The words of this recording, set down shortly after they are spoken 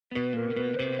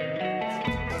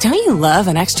Don't you love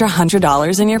an extra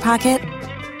 $100 in your pocket?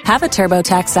 Have a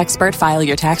TurboTax expert file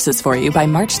your taxes for you by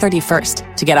March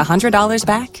 31st to get $100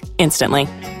 back instantly.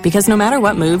 Because no matter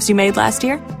what moves you made last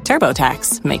year,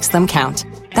 TurboTax makes them count.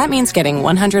 That means getting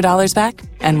 $100 back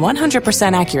and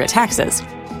 100% accurate taxes,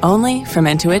 only from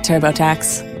Intuit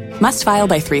TurboTax. Must file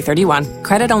by 3/31.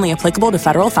 Credit only applicable to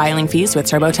federal filing fees with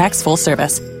TurboTax full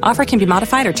service. Offer can be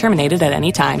modified or terminated at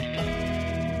any time.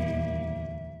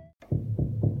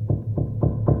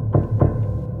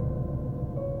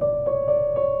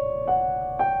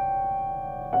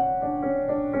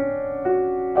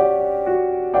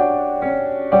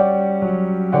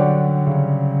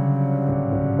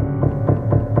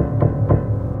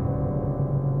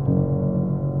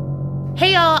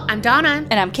 Hey y'all, I'm Donna.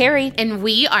 And I'm Carrie. And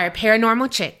we are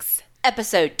Paranormal Chicks.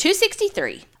 Episode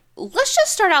 263. Let's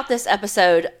just start out this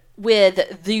episode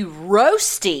with the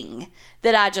roasting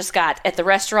that I just got at the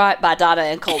restaurant by Donna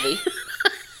and Colby.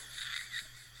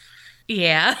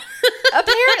 Yeah.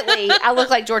 Apparently, I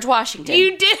look like George Washington.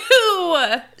 You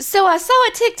do! So I saw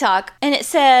a TikTok and it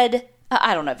said,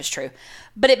 I don't know if it's true,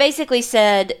 but it basically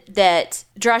said that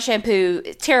dry shampoo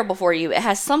is terrible for you. It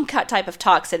has some type of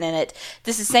toxin in it.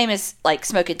 This is the same as like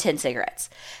smoking 10 cigarettes.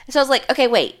 And so I was like, okay,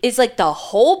 wait, is like the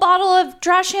whole bottle of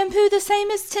dry shampoo the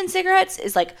same as 10 cigarettes?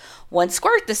 Is like one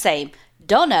squirt the same?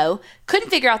 Don't know. Couldn't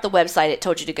figure out the website it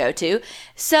told you to go to.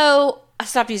 So I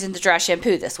stopped using the dry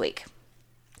shampoo this week.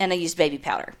 And I used baby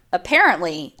powder.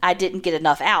 Apparently, I didn't get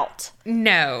enough out.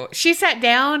 No. She sat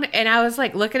down and I was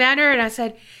like looking at her and I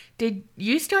said, did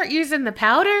you start using the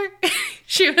powder?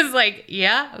 She was like,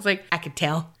 yeah. I was like, I could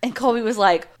tell. And Colby was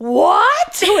like,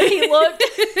 what? When he looked.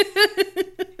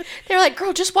 They were like,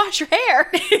 girl, just wash your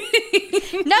hair.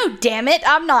 No, damn it,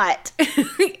 I'm not.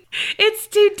 It's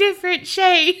two different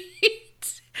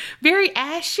shades. Very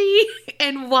ashy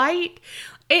and white.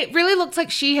 It really looks like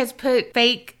she has put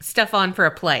fake stuff on for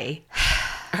a play.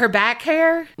 Her back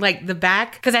hair, like the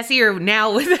back, because I see her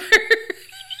now with her...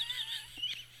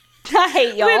 I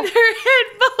hate y'all. With her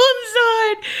headphones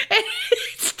on. And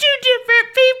it's two different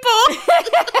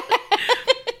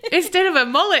people. Instead of a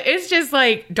mullet, it's just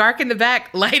like dark in the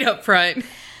back, light up front.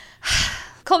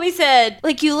 Colby said,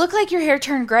 like, you look like your hair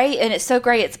turned gray and it's so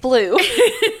gray it's blue.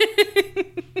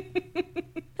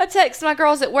 I texted my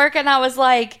girls at work and I was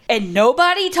like, and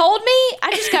nobody told me?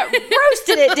 I just got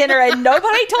roasted at dinner and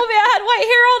nobody told me I had white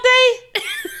hair all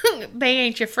day? They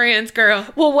ain't your friends, girl.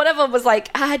 Well, one of them was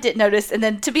like, I didn't notice. And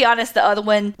then, to be honest, the other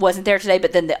one wasn't there today.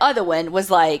 But then the other one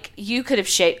was like, you could have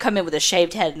come in with a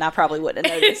shaved head and I probably wouldn't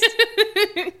have noticed.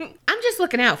 I'm just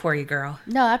looking out for you, girl.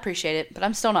 No, I appreciate it. But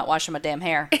I'm still not washing my damn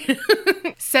hair.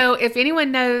 So if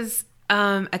anyone knows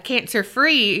a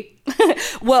cancer-free...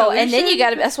 Well, solution. And then you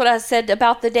got to, that's what I said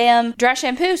about the damn dry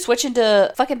shampoo, switching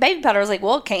to fucking baby powder. I was like,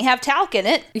 well, it can't have talc in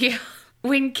it. Yeah.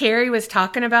 When Carrie was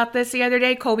talking about this the other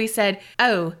day, Colby said,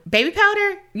 oh, baby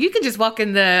powder? You can just walk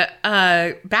in the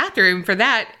bathroom for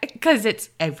that because it's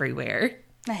everywhere.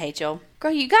 I hate y'all.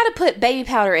 Girl, you got to put baby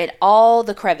powder in all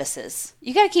the crevices.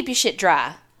 You got to keep your shit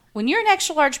dry. When you're an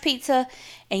extra large pizza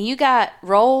and you got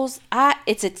rolls,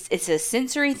 it's a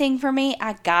sensory thing for me.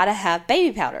 I got to have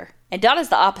baby powder. And Donna's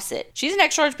the opposite. She's an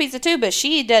extra large pizza too, but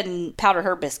she doesn't powder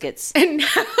her biscuits.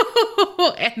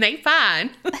 No, and they fine.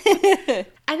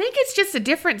 I think it's just a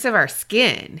difference of our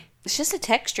skin. It's just a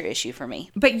texture issue for me.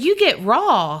 But you get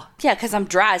raw. Yeah, because I'm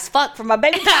dry as fuck from my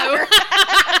baby powder.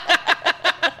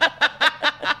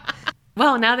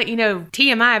 Well, now that you know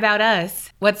TMI about us,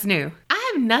 what's new?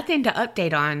 I have nothing to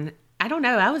update on. I don't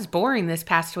know. I was boring this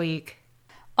past week.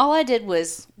 All I did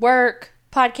was work,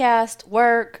 podcast,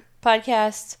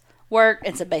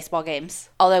 and some baseball games.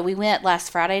 Although we went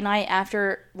last Friday night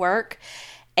after work,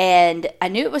 and I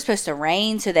knew it was supposed to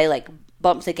rain, so they like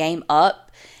bumped the game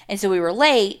up. And so we were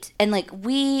late, and like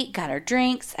we got our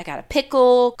drinks. I got a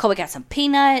pickle. Colby got some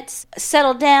peanuts.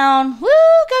 Settled down. Woo,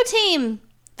 go team.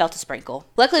 Felt a sprinkle.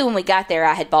 Luckily, when we got there,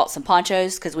 I had bought some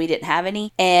ponchos because we didn't have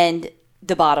any, and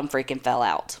the bottom freaking fell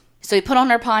out. So we put on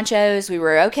our ponchos. We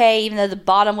were okay, even though the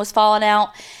bottom was falling out,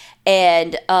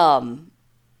 and a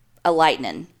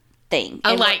lightning thing.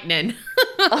 Lightning.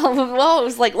 Well, it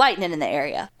was like lightning in the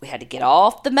area. We had to get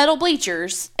off the metal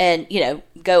bleachers and,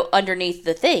 go underneath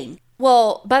the thing.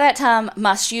 Well, by that time,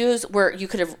 my shoes you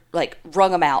could have like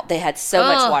wrung them out. They had so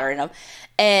much water in them.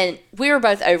 And we were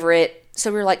both over it. So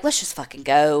we were like, let's just fucking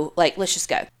go. Like, let's just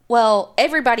go. Well,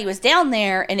 everybody was down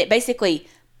there and it basically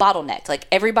bottlenecked. Like,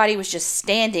 everybody was just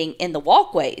standing in the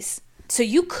walkways. So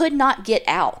you could not get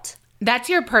out. That's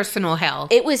your personal hell.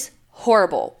 It was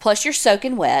horrible. Plus, you're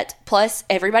soaking wet. Plus,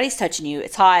 everybody's touching you.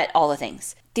 It's hot. All the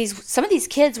things. Some of these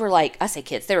kids were like, I say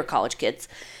kids, they were college kids,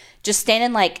 just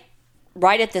standing like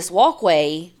right at this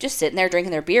walkway, just sitting there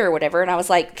drinking their beer or whatever. And I was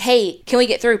like, hey, can we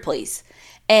get through, please?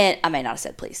 And I may not have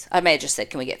said please. I may have just said,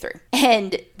 can we get through?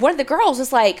 And one of the girls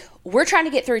was like, we're trying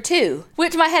to get through too.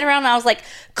 Whipped my head around and I was like,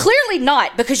 clearly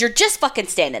not, because you're just fucking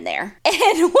standing there.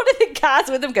 And one of the guys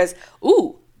with him goes,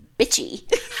 ooh, bitchy.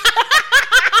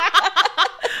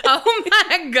 Oh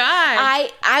my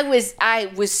God.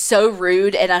 I was so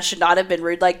rude, and I should not have been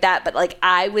rude like that, but like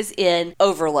I was in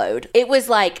overload. It was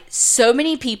like so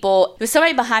many people. There was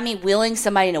somebody behind me wheeling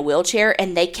somebody in a wheelchair,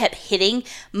 and they kept hitting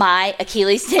my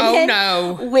Achilles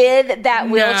tendon with that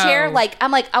wheelchair. Like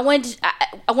I'm like, I wanted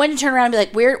to turn around and be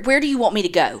like, where do you want me to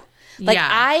go? Like,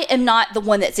 I am not the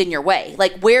one that's in your way.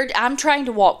 Like, I'm trying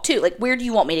to walk too. Like, where do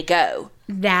you want me to go?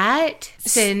 That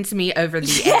sends me over the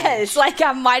edge. Yes, like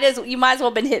you might as well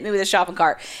have been hitting me with a shopping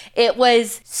cart. It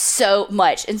was so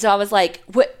much. And so I was like,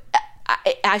 what?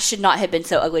 I should not have been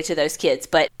so ugly to those kids.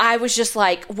 But I was just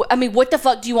like, I mean, what the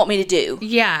fuck do you want me to do?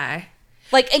 Yeah.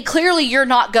 Like, and clearly you're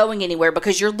not going anywhere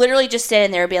because you're literally just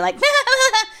standing there being like,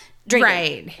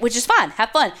 drinking, right? Which is fine.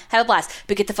 Have fun. Have a blast.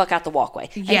 But get the fuck out the walkway.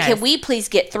 Yes. And can we please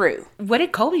get through? What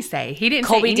did Colby say? He didn't.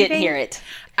 Colby say anything? didn't hear it.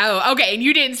 Oh, okay. And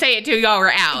you didn't say it till y'all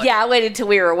were out. Yeah, I waited till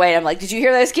we were away. I'm like, did you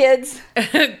hear those kids?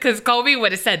 Because Colby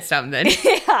would have said something.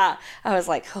 Yeah. I was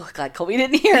like, oh God, Colby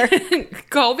didn't hear.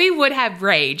 Colby would have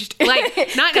raged. Like,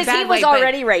 not in a bad way. Because he was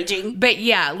already raging. But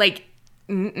yeah, like,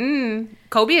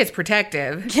 Colby is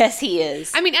protective. Yes, he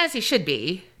is. I mean, as he should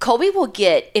be. Colby will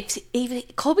get,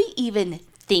 if Colby even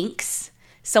thinks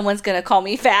someone's going to call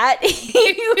me fat,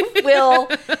 he will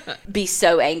be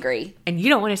so angry. And you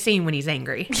don't want to see him when he's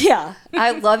angry. Yeah.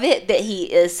 I love it that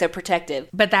he is so protective.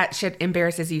 But that shit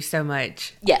embarrasses you so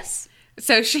much. Yes.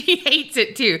 So she hates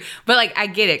it too. But like, I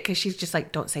get it because she's just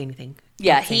like, don't say anything.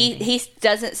 Yeah, he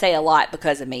doesn't say a lot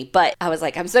because of me. But I was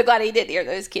like, I'm so glad he didn't hear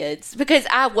those kids. Because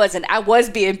I was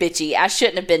being bitchy. I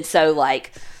shouldn't have been so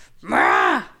like,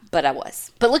 Mah! But I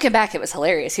was. But looking back, it was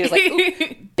hilarious. He was like, ooh,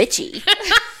 bitchy.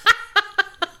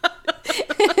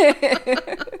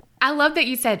 I love that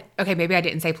you said, okay, maybe I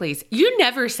didn't say please. You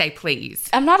never say please.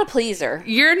 I'm not a pleaser.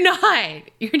 You're not.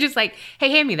 You're just like,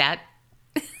 hey, hand me that.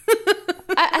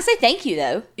 I say thank you,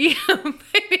 though. Yeah,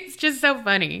 but it's just so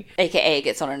funny. AKA it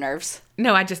gets on her nerves.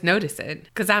 No, I just notice it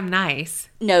because I'm nice.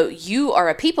 No, you are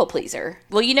a people pleaser.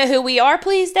 Well, you know who we are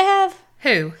pleased to have?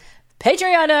 Who?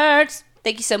 Patreoners.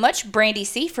 Thank you so much. Brandy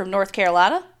C. from North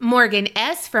Carolina. Morgan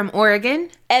S. from Oregon.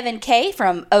 Evan K.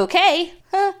 from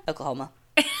Oklahoma.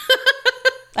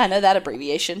 I know that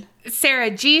abbreviation. Sarah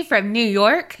G. from New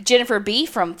York. Jennifer B.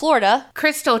 from Florida.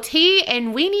 Crystal T.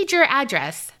 and We Need Your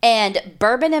Address. And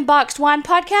Bourbon and Boxed Wine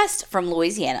Podcast from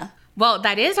Louisiana. Well,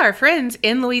 that is our friends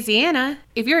in Louisiana.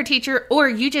 If you're a teacher or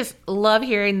you just love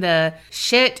hearing the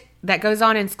shit that goes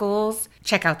on in schools,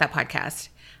 check out that podcast.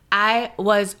 I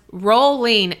was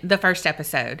rolling the first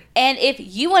episode. And if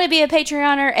you want to be a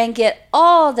Patreoner and get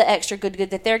all the extra good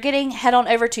that they're getting, head on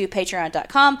over to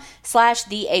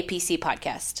patreon.com/the APC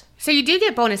podcast. So you do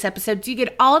get bonus episodes. You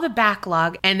get all the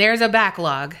backlog, and there's a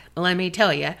backlog, let me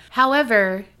tell you.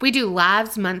 However, we do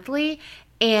lives monthly,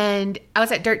 and I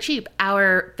was at Dirt Cheap,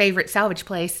 our favorite salvage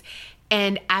place,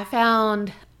 and I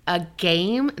found a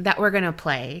game that we're going to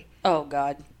play. Oh,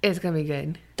 God. It's going to be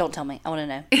good. Don't tell me. I want to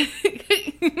know.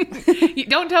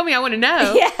 Don't tell me I want to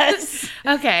know. Yes.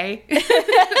 Okay.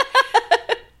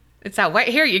 It's that white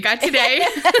hair you got today.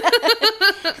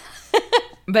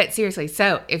 But seriously,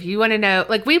 so if you want to know,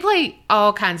 like, we play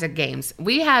all kinds of games.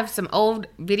 We have some old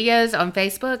videos on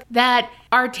Facebook that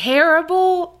are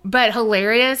terrible but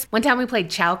hilarious. One time we played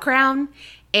Chow Crown,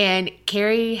 and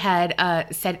Carrie had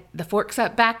set the forks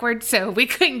up backwards, so we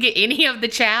couldn't get any of the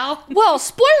chow. Well,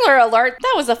 spoiler alert,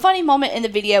 that was a funny moment in the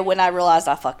video when I realized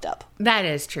I fucked up. That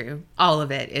is true. All of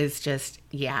it is just,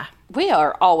 yeah. We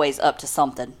are always up to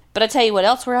something. But I tell you what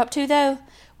else we're up to, though.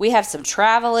 We have some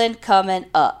traveling coming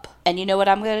up. And you know what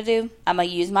I'm going to do? I'm going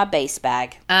to use my base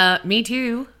bag. Me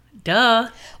too. Duh.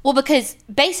 Well, because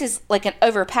base is like an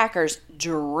overpacker's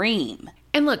dream.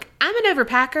 And look, I'm an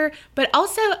overpacker, but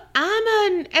also I'm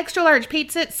an extra large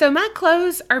pizza, so my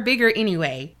clothes are bigger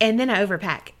anyway. And then I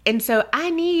overpack. And so I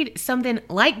need something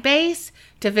like base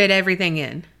to fit everything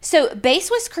in. So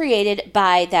base was created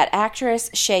by that actress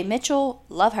Shay Mitchell,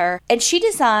 love her, and she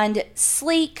designed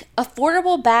sleek,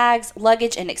 affordable bags,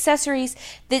 luggage, and accessories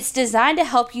that's designed to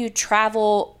help you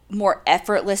travel more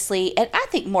effortlessly and I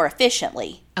think more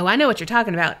efficiently. Oh, I know what you're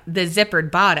talking about. The zippered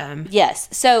bottom. Yes.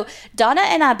 So Donna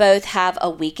and I both have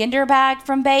a weekender bag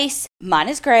from Base. Mine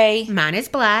is gray. Mine is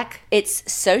black.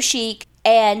 It's so chic.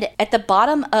 And at the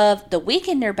bottom of the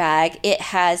weekender bag, it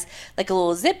has like a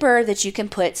little zipper that you can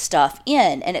put stuff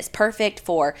in. And it's perfect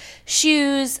for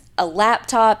shoes, a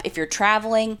laptop if you're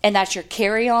traveling and that's your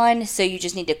carry-on, so you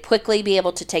just need to quickly be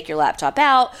able to take your laptop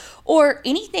out, or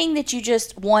anything that you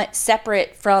just want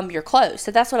separate from your clothes.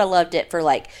 So that's what I loved it for,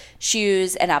 like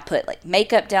shoes, and I put like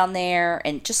makeup down there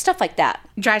and just stuff like that.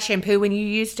 Dry shampoo when you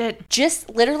used it? Just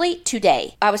literally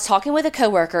today, I was talking with a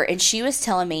coworker and she was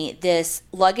telling me this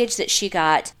luggage that she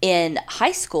got in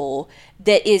high school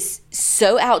that is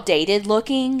so outdated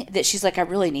looking that she's like, I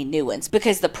really need new ones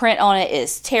because the print on it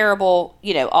is terrible,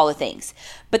 you know, all the things.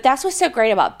 But that's what's so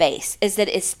great about Base, is that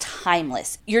it's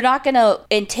timeless. You're not going to,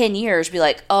 in 10 years, be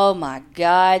like, oh my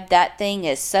God, that thing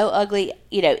is so ugly.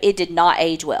 You know, it did not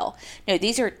age well. No,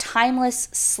 these are timeless,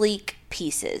 sleek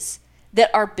pieces that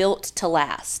are built to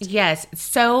last. Yes,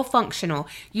 so functional.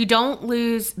 You don't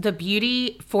lose the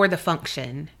beauty for the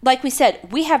function. Like we said,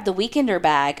 we have the Weekender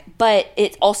bag, but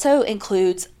it also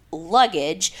includes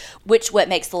luggage, which what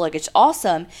makes the luggage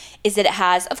awesome is that it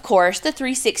has, of course, the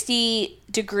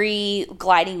 360-degree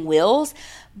gliding wheels,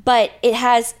 but it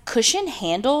has cushion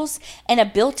handles and a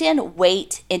built-in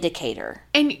weight indicator.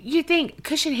 And you think,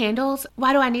 cushion handles?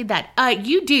 Why do I need that?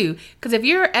 You do, because if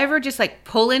you're ever just like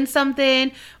pulling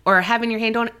something or having your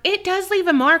hand on it, it does leave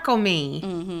a mark on me.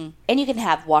 Mm-hmm. And you can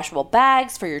have washable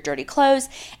bags for your dirty clothes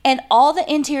and all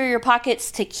the interior pockets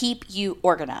to keep you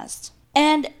organized.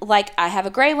 And like I have a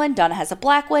gray one, Donna has a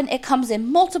black one. It comes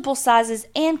in multiple sizes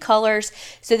and colors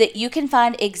so that you can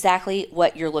find exactly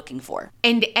what you're looking for.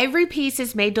 And every piece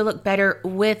is made to look better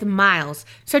with miles.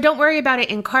 So don't worry about it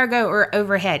in cargo or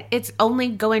overhead. It's only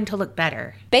going to look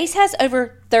better. Base has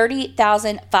over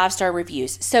 30,000 5-star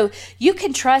reviews, so you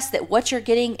can trust that what you're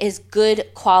getting is good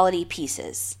quality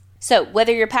pieces. So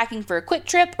whether you're packing for a quick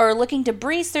trip or looking to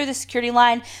breeze through the security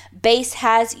line, Base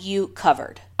has you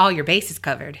covered. All your bases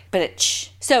covered.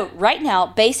 So right now,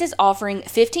 Base is offering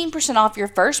 15% off your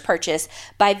first purchase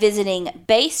by visiting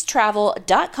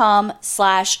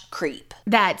basetravel.com/creep.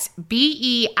 That's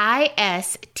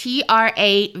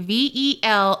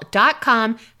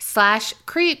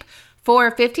BEISTRAVEL.com/creep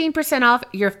for 15% off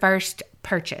your first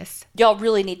purchase. Y'all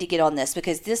really need to get on this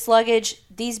because this luggage,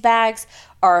 these bags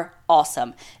are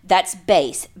awesome. That's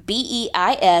Base,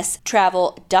 BEIS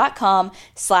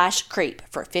travel.com/creep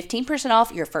for 15%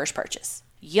 off your first purchase.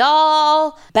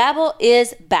 Y'all, Babbel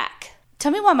is back.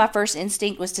 Tell me why my first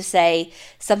instinct was to say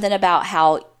something about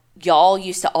how y'all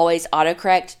used to always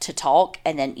autocorrect to talk,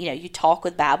 and then, you know, you talk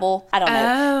with Babbel. I don't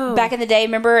know. Oh. Back in the day,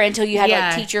 remember, until you had to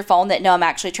like teach your phone that, no, I'm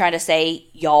actually trying to say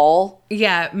y'all.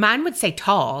 Yeah, mine would say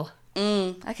tall.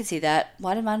 I can see that.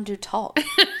 Why did mine do talk?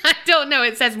 I don't know.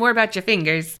 It says more about your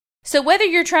fingers. So whether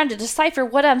you're trying to decipher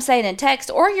what I'm saying in text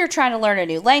or you're trying to learn a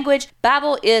new language,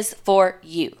 Babbel is for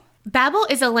you. Babbel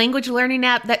is a language learning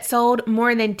app that sold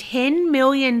more than 10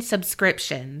 million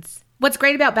subscriptions. What's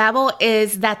great about Babbel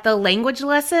is that the language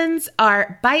lessons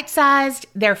are bite-sized,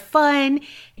 they're fun.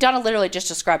 Donna literally just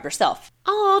described herself.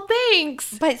 Oh,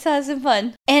 thanks. Bite-sized and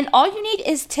fun. And all you need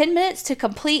is 10 minutes to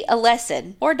complete a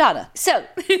lesson. Or Donna. So,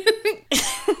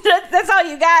 that's all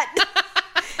you got.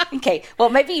 Okay, well,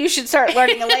 maybe you should start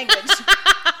learning a language.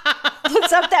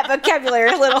 Let's up that vocabulary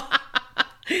a little.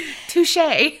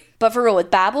 Touché. But for real, with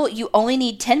Babbel, you only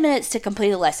need 10 minutes to complete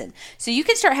a lesson. So you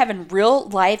can start having real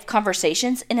life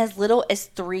conversations in as little as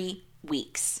 3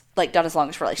 weeks. Like Donna's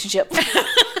longest relationship.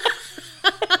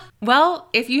 Well,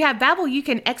 if you have Babbel, you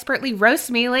can expertly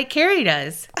roast me like Carrie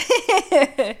does.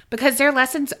 Because their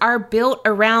lessons are built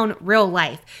around real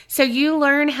life. So you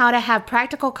learn how to have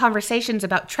practical conversations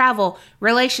about travel,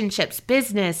 relationships,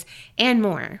 business, and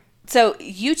more. So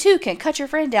you too can cut your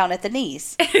friend down at the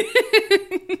knees.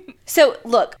 So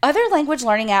look, other language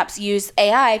learning apps use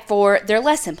AI for their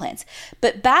lesson plans,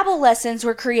 but Babbel lessons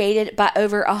were created by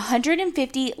over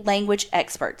 150 language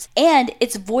experts, and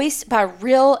it's voiced by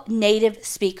real native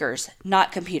speakers,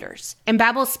 not computers. And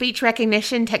Babbel's speech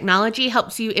recognition technology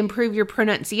helps you improve your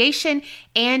pronunciation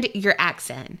and your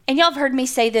accent. And y'all have heard me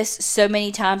say this so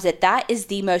many times that is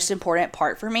the most important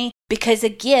part for me. Because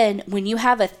again, when you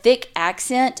have a thick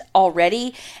accent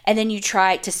already, and then you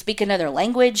try to speak another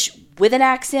language with an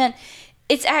accent,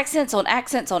 it's accents on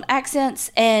accents on accents,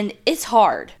 and it's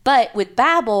hard. But with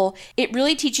Babbel, it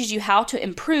really teaches you how to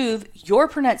improve your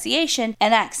pronunciation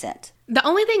and accent. The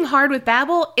only thing hard with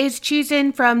Babbel is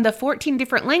choosing from the 14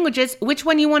 different languages which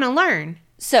one you want to learn.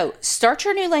 So start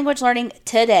your new language learning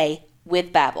today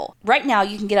with Babbel. Right now,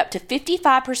 you can get up to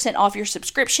 55% off your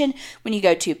subscription when you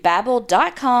go to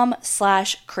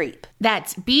babbel.com/creep.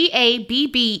 That's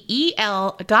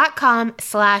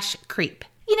BABBEL.com/creep.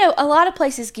 A lot of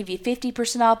places give you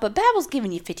 50% off, but Babbel's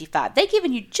giving you 55%. They're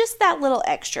giving you just that little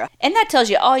extra. And that tells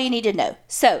you all you need to know.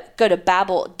 So go to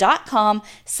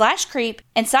babbel.com/creep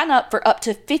and sign up for up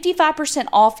to 55%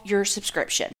 off your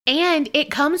subscription. And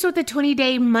it comes with a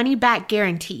 20-day money-back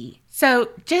guarantee. So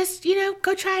just,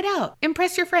 go try it out.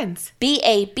 Impress your friends.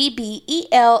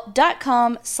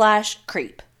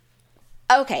 babbel.com/creep.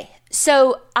 Okay,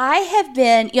 so I have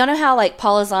been, y'all know how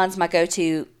Paula Zahn's my go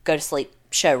to sleep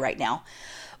show right now.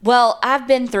 Well, I've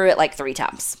been through it 3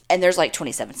 times, and there's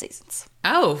 27 seasons.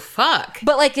 Oh, fuck.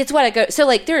 But it's what I go, so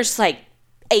there's 8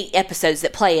 episodes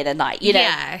that play in a night,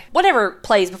 Yeah. Whatever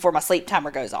plays before my sleep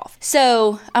timer goes off.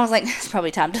 So I was like, it's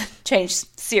probably time to change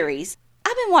series.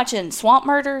 I've been watching Swamp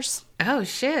Murders. Oh,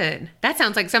 shit. That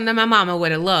sounds like something my mama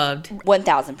would have loved.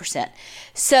 1000%.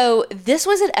 So this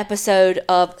was an episode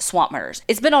of Swamp Murders.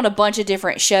 It's been on a bunch of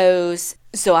different shows,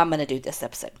 so I'm going to do this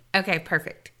episode. Okay,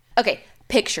 perfect. Okay,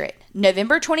 picture it.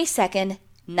 November 22nd,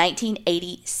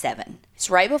 1987. It's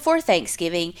right before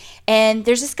Thanksgiving, and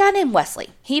there's this guy named Wesley.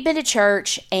 He'd been to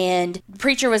church, and the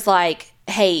preacher was like,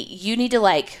 hey, you need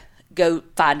to go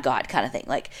find God kind of thing.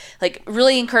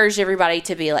 Really encouraged everybody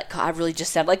to be God, I really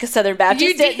just sound like a Southern Baptist.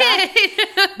 You did.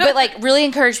 But really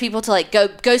encourage people to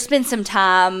go spend some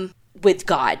time with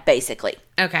God, basically.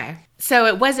 Okay. So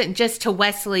it wasn't just to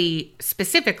Wesley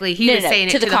specifically. He was saying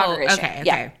it to the congregation. Whole, okay.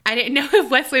 Yeah. I didn't know if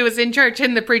Wesley was in church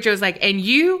and the preacher was like, and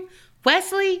you,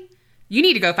 Wesley, you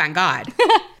need to go find God.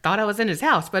 Thought I was in his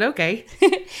house, but okay.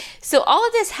 So all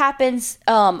of this happens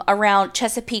around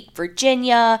Chesapeake,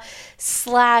 Virginia /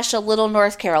 a little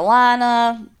North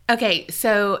Carolina. Okay,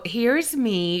 so here's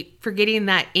me forgetting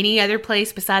that any other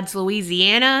place besides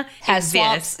Louisiana has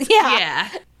exists. swamps. Yeah.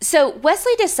 So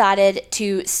Wesley decided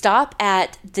to stop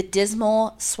at the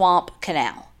Dismal Swamp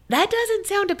Canal. That doesn't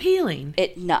sound appealing.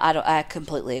 I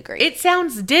completely agree. It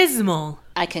sounds dismal.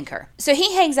 I concur. So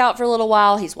he hangs out for a little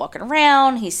while. He's walking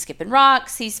around. He's skipping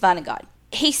rocks. He's finding God.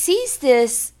 He sees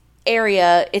this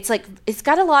area. It's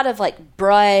got a lot of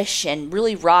brush and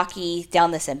really rocky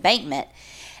down this embankment.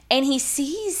 And he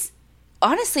sees,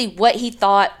 honestly, what he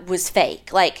thought was fake.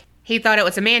 He thought it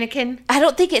was a mannequin. I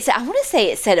don't think I want to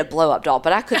say it said a blow-up doll,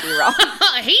 but I could be wrong.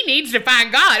 He needs to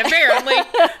find God, apparently.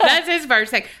 That's his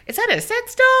first thing. Is that a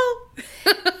sex doll?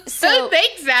 Who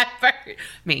thinks that first?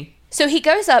 Me. So he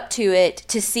goes up to it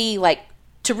to see,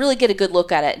 to really get a good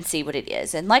look at it and see what it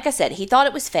is. And like I said, he thought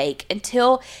it was fake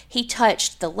until he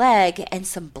touched the leg and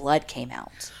some blood came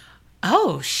out.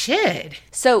 Oh, shit.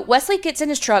 So Wesley gets in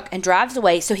his truck and drives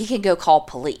away so he can go call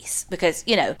police. Because,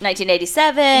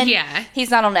 1987. Yeah. He's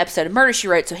not on an episode of Murder, She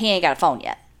Wrote, so he ain't got a phone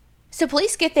yet. So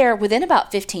police get there within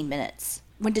about 15 minutes.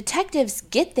 When detectives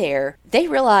get there, they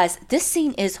realize this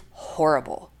scene is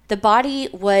horrible. The body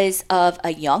was of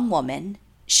a young woman.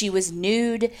 She was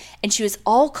nude, and she was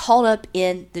all caught up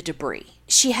in the debris.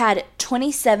 She had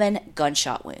 27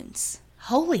 gunshot wounds.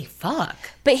 Holy fuck.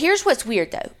 But here's what's weird,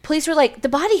 though. Police were like, the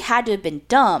body had to have been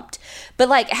dumped, but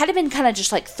it had to have been kind of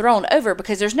just thrown over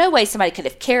because there's no way somebody could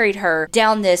have carried her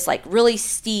down this really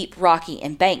steep, rocky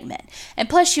embankment. And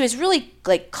plus, she was really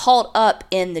caught up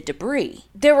in the debris.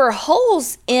 There were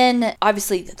holes in,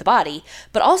 obviously, the body,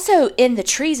 but also in the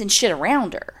trees and shit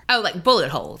around her. Oh,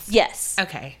 bullet holes? Yes.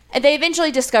 Okay. And they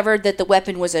eventually discovered that the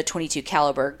weapon was a .22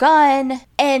 caliber gun.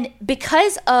 And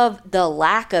because of the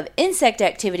lack of insect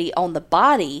activity on the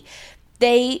body,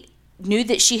 they knew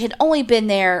that she had only been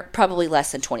there probably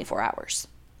less than 24 hours.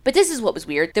 But this is what was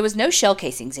weird. There was no shell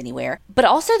casings anywhere, but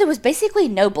also there was basically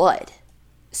no blood.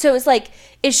 So it's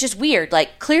it's just weird.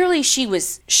 Clearly she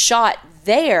was shot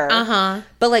there,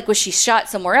 but was she shot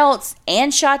somewhere else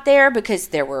and shot there because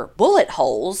there were bullet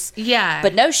holes? Yeah.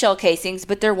 But no shell casings,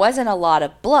 but there wasn't a lot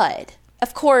of blood.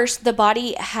 Of course, the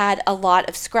body had a lot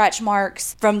of scratch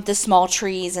marks from the small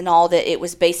trees and all that it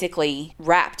was basically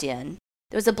wrapped in.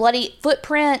 There was a bloody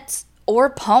footprint or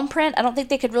palm print, I don't think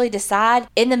they could really decide,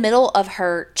 in the middle of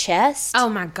her chest. Oh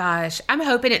my gosh. I'm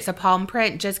hoping it's a palm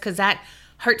print just because that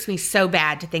hurts me so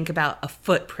bad to think about a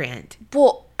footprint.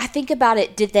 Well, I think about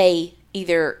it, did they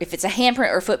either, if it's a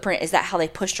handprint or a footprint, is that how they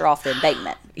pushed her off the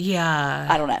embankment? Yeah.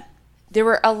 I don't know. There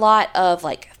were a lot of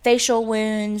facial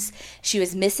wounds. She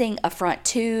was missing a front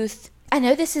tooth. I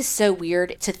know this is so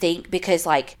weird to think because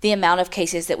the amount of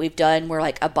cases that we've done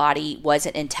where a body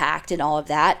wasn't intact and all of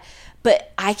that.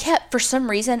 But for some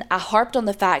reason, I harped on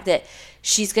the fact that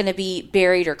she's going to be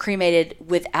buried or cremated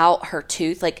without her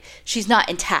tooth. She's not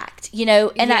intact, And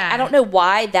Yeah. I don't know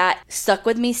why that stuck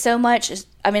with me so much.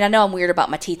 I mean, I know I'm weird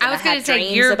about my teeth. And I was going to say,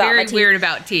 dreams you're about my very teeth. weird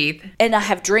about teeth. And I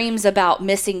have dreams about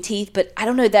missing teeth, but I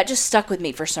don't know, that just stuck with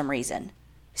me for some reason.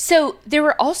 So there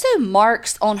were also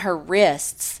marks on her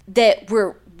wrists that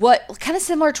were what kind of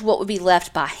similar to what would be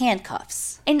left by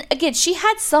handcuffs. And again, she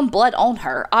had some blood on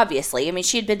her, obviously. I mean,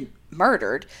 she had been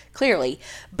murdered, clearly,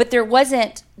 but there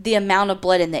wasn't the amount of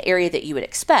blood in the area that you would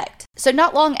expect. So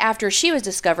not long after she was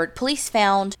discovered, police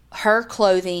found her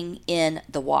clothing in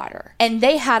the water, and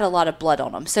they had a lot of blood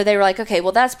on them. So they were like, okay,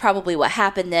 well, that's probably what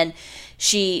happened. Then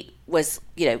she was,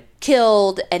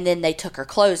 killed, and then they took her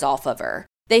clothes off of her.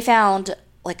 They found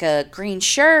like a green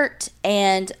shirt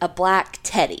and a black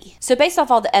teddy. So based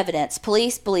off all the evidence,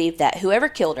 police believe that whoever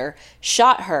killed her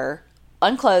shot her,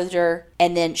 unclothed her,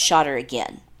 and then shot her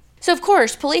again. So, of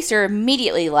course, police are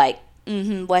immediately like,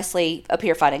 Wesley, up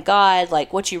here fighting God,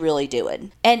 like, what you really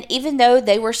doing? And even though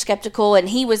they were skeptical and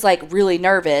he was, like, really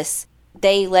nervous,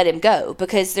 they let him go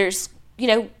because there's,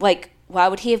 why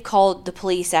would he have called the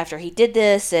police after he did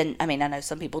this? And, I mean, I know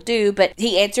some people do, but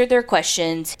he answered their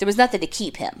questions. There was nothing to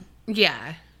keep him.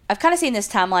 Yeah. I've kind of seen this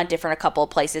timeline different a couple of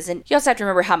places, and you also have to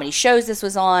remember how many shows this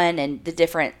was on and the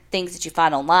different things that you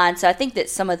find online. So I think that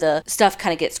some of the stuff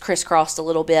kind of gets crisscrossed a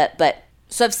little bit, but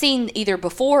so I've seen either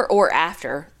before or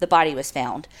after the body was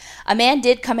found. A man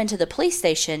did come into the police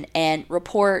station and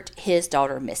report his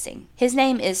daughter missing. His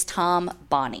name is Tom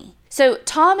Bonney. So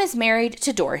Tom is married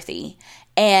to Dorothy,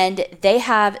 and they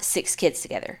have 6 kids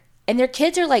together. And their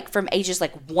kids are like from ages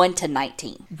like 1 to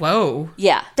 19. Whoa.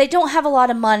 Yeah. They don't have a lot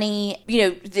of money.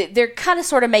 They're kind of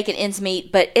sort of making ends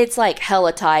meet, but it's like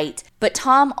hella tight. But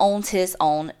Tom owns his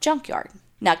own junkyard.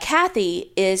 Now,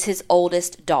 Kathy is his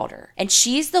oldest daughter, and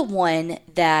she's the one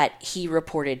that he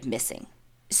reported missing.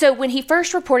 So when he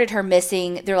first reported her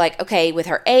missing, they're like, okay, with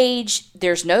her age,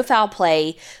 there's no foul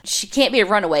play. She can't be a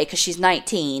runaway because she's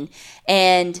 19.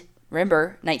 And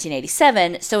remember,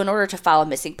 1987. So in order to file a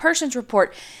missing persons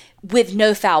report with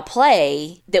no foul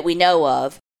play that we know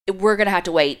of, we're going to have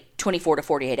to wait 24 to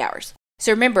 48 hours.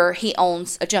 So remember, he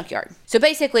owns a junkyard. So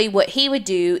basically what he would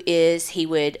do is he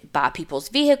would buy people's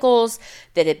vehicles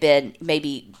that had been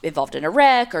maybe involved in a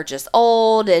wreck or just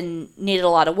old and needed a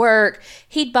lot of work.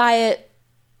 He'd buy it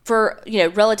for,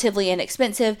 relatively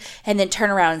inexpensive and then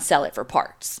turn around and sell it for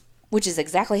parts, which is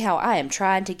exactly how I am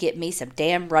trying to get me some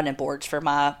damn running boards for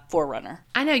my 4Runner.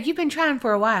 I know, you've been trying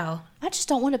for a while. I just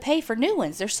don't want to pay for new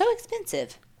ones. They're so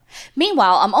expensive.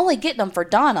 Meanwhile, I'm only getting them for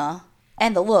Donna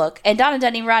and the look. And Donna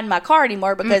doesn't even ride in my car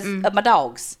anymore because of my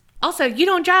dogs. Also, you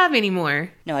don't drive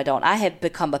anymore. No, I don't. I have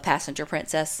become a passenger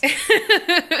princess.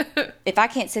 If I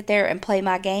can't sit there and play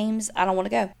my games, I don't want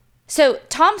to go. So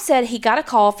Tom said he got a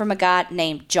call from a guy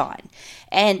named John.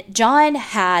 And John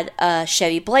had a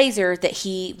Chevy Blazer that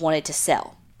he wanted to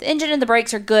sell. The engine and the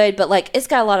brakes are good, but it's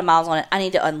got a lot of miles on it. I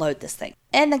need to unload this thing.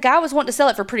 And the guy was wanting to sell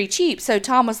it for pretty cheap. So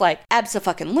Tom was like,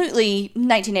 abso-fucking-lutely,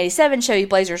 1987 Chevy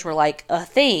Blazers were like a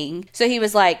thing. So he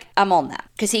was like, I'm on that.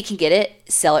 Because he can get it,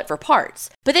 sell it for parts.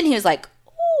 But then he was like,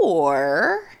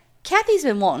 or Kathy's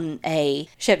been wanting a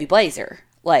Chevy Blazer.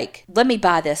 Let me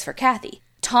buy this for Kathy.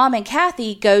 Tom and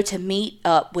Kathy go to meet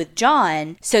up with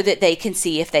John so that they can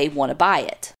see if they want to buy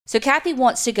it. So Kathy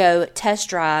wants to go test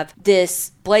drive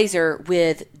this Blazer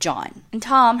with John. And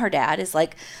Tom, her dad, is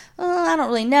like, I don't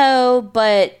really know,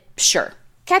 but sure.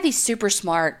 Kathy's super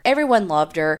smart. Everyone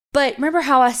loved her. But remember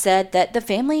how I said that the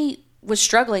family was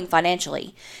struggling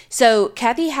financially. So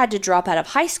Kathy had to drop out of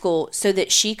high school so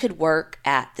that she could work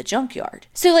at the junkyard.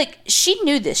 So she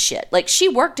knew this shit. She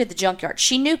worked at the junkyard.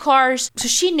 She knew cars, so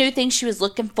she knew things she was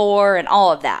looking for and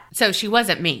all of that. So she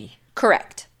wasn't me.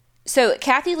 Correct. So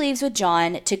Kathy leaves with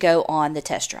John to go on the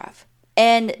test drive.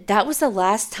 And that was the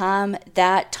last time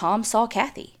that Tom saw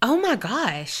Kathy. Oh my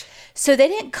gosh. So they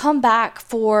didn't come back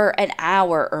for an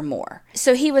hour or more.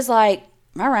 So he was like,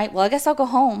 all right, well, I guess I'll go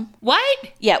home.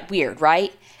 What? Yeah, weird,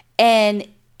 right? And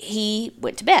he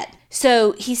went to bed.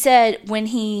 So he said when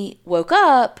he woke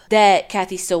up that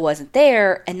Kathy still wasn't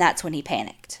there, and that's when he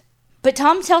panicked. But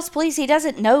Tom tells police he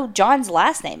doesn't know John's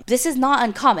last name. This is not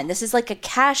uncommon. This is like a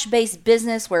cash-based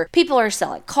business where people are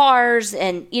selling cars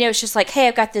and, it's just like, hey,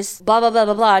 I've got this blah, blah, blah,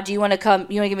 blah, blah. Do you want to come?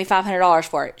 You want to give me $500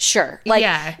 for it? Sure.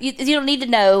 Yeah. You don't need to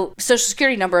know social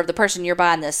security number of the person you're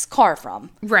buying this car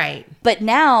from. Right. But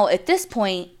now, at this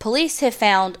point, police have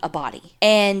found a body.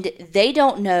 And they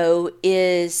don't know,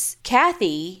 is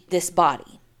Kathy this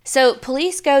body? So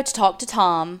police go to talk to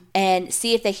Tom and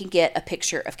see if they can get a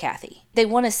picture of Kathy. They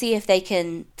want to see if they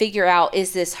can figure out,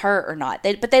 is this her or not?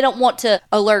 But they don't want to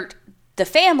alert the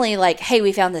family hey,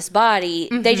 we found this body.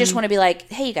 Mm-hmm. They just want to be like,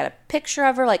 hey, you got a picture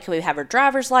of her? Can we have her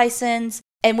driver's license?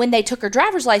 And when they took her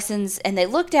driver's license and they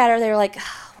looked at her, they were like,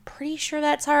 we're pretty sure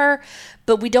that's her.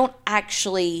 But we don't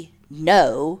actually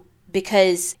know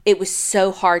because it was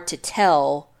so hard to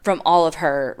tell from all of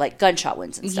her gunshot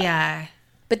wounds and stuff. Yeah.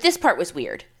 But this part was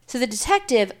weird. So the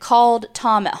detective called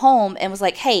Tom at home and was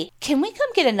like, hey, can we come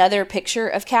get another picture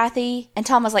of Kathy? And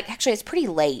Tom was like, actually, it's pretty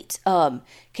late. Can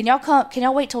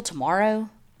y'all wait till tomorrow?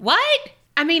 What?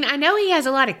 I mean, I know he has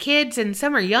a lot of kids and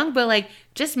some are young, but like,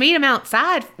 just meet him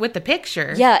outside with the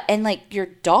picture. Yeah, and like your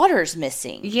daughter's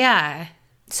missing. Yeah.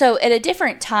 So at a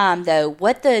different time, though,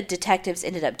 what the detectives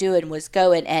ended up doing was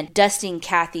going and dusting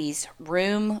Kathy's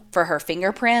room for her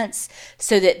fingerprints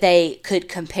so that they could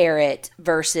compare it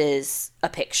versus a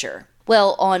picture.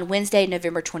 Well, on Wednesday,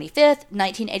 November 25th,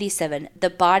 1987, the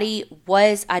body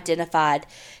was identified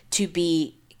to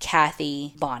be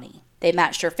Kathy Bonney. They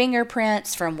matched her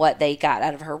fingerprints from what they got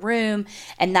out of her room,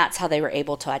 and that's how they were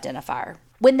able to identify her.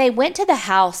 When they went to the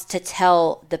house to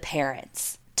tell the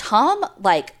parents, Tom,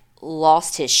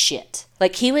 lost his shit.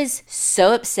 He was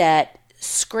so upset,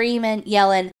 screaming,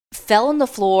 yelling, fell on the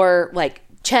floor,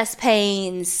 chest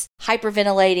pains,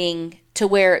 hyperventilating, to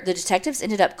where the detectives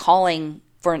ended up calling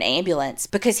for an ambulance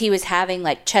because he was having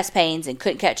chest pains and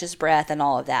couldn't catch his breath and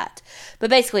all of that. But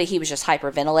basically he was just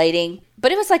hyperventilating.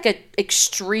 But it was an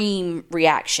extreme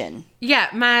reaction. Yeah,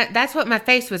 that's what my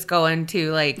face was going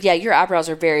to. Yeah, your eyebrows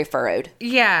are very furrowed.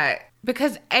 Yeah,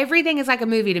 because everything is like a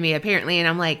movie to me apparently, and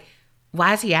I'm like,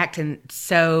 why is he acting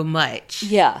so much?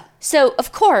 Yeah. So,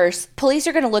 of course, police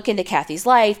are going to look into Kathy's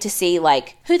life to see,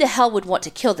 who the hell would want to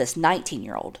kill this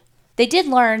 19-year-old? They did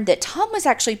learn that Tom was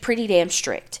actually pretty damn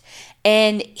strict,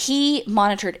 and he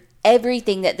monitored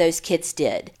everything that those kids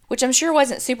did, which I'm sure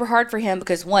wasn't super hard for him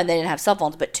because, one, they didn't have cell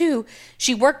phones, but two,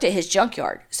 she worked at his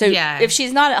junkyard. So if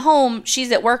she's not at home,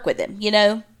 she's at work with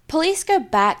him, Police go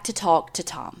back to talk to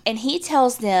Tom, and he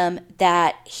tells them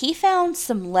that he found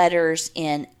some letters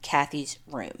in Kathy's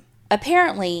room.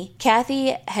 Apparently,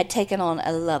 Kathy had taken on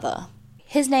a lover.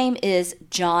 His name is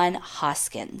John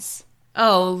Hoskins.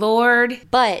 Oh, Lord.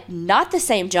 But not the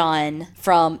same John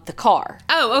from the car.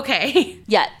 Oh, okay.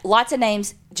 Yeah, lots of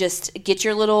names. Just get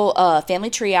your little family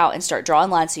tree out and start drawing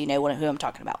lines so you know who I'm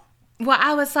talking about. Well,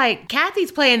 I was like,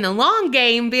 Kathy's playing the long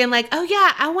game, being like, oh,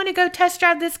 yeah, I want to go test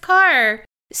drive this car.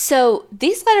 So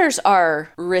these letters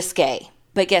are risque,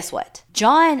 but guess what?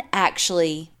 John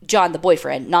the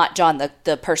boyfriend, not John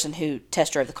the person who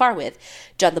test drove the car with,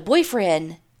 John the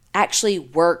boyfriend actually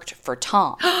worked for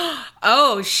Tom.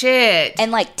 Oh, shit.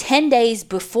 And 10 days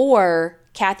before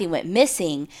Kathy went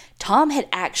missing, Tom had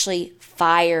actually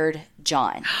fired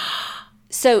John.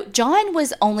 So John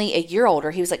was only a year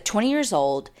older. He was 20 years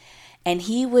old. And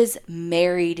he was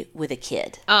married with a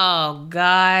kid. Oh,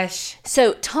 gosh.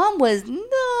 So Tom was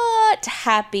not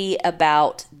happy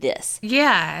about this.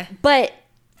 Yeah. But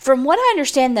from what I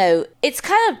understand, though, it's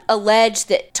kind of alleged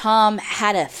that Tom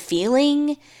had a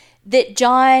feeling that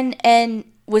John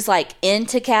was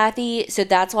into Kathy, so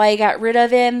that's why he got rid of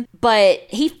him. But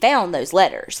he found those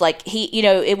letters.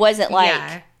 It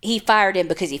wasn't he fired him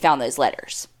because he found those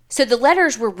letters. So the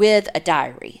letters were with a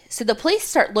diary. So the police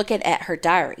start looking at her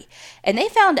diary, and they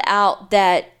found out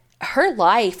that her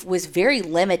life was very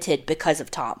limited because of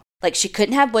Tom. She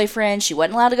couldn't have boyfriends. She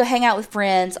wasn't allowed to go hang out with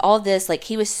friends. All this,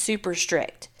 he was super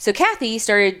strict. So Kathy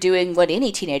started doing what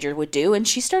any teenager would do, and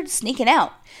she started sneaking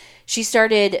out. She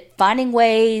started finding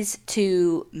ways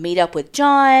to meet up with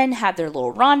John, have their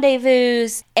little rendezvous,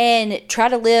 and try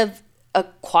to live a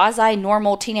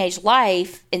quasi-normal teenage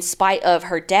life in spite of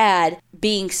her dad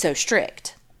being so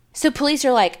strict. So police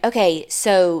are like, okay,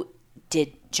 so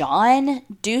did John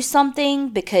do something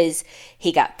because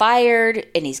he got fired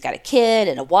and he's got a kid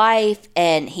and a wife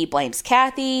and he blames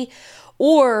Kathy?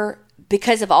 Or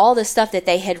because of all the stuff that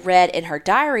they had read in her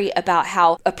diary about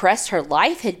how oppressed her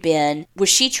life had been, was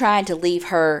she trying to leave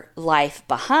her life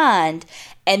behind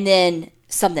and then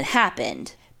something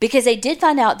happened? Because they did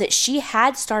find out that she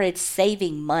had started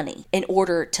saving money in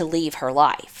order to leave her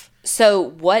life. So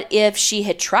what if she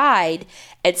had tried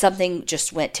and something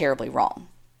just went terribly wrong?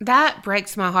 That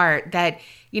breaks my heart that,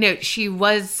 she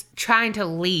was trying to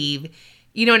leave,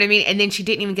 you know what I mean? And then she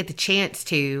didn't even get the chance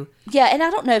to. Yeah, and I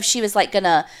don't know if she was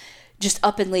gonna just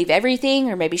up and leave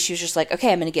everything, or maybe she was just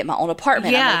okay, I'm gonna get my own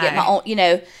apartment. Yeah. I'm gonna get my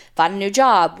own, find a new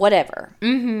job, whatever.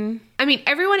 Mm-hmm. I mean,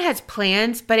 everyone has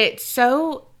plans, but it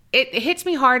hits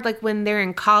me hard when they're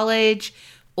in college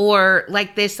or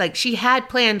this, she had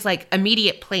plans,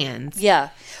 immediate plans. Yeah.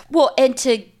 Well, and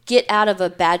to get out of a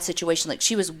bad situation,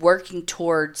 she was working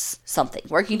towards something,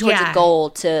 working towards a goal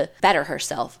to better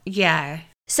herself. Yeah.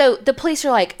 So the police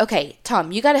are like, okay,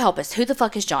 Tom, you got to help us. Who the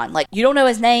fuck is John? Like, you don't know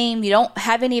his name. You don't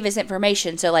have any of his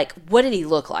information. So, like, what did he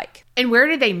look like? And where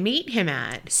did they meet him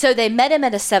at? So they met him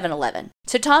at a 7-Eleven.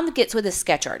 So Tom gets with a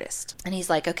sketch artist. And he's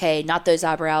like, okay, not those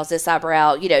eyebrows, this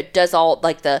eyebrow. Does all,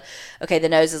 like, the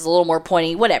nose is a little more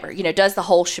pointy, whatever. Does the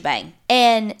whole shebang.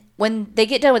 And when they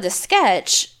get done with the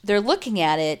sketch, they're looking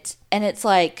at it. And it's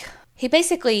like, he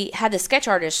basically had the sketch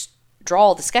artist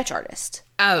draw the sketch artist.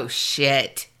 Oh,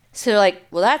 shit. So they're like,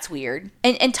 well, that's weird.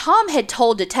 And Tom had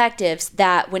told detectives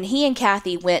that when he and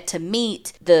Kathy went to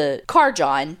meet the car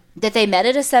John, that they met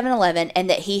at a 7-Eleven and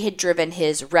that he had driven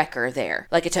his wrecker there,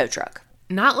 like a tow truck.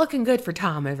 Not looking good for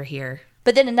Tom over here.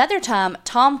 But then another time,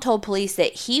 Tom told police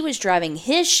that he was driving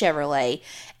his Chevrolet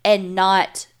and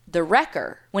not the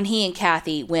wrecker when he and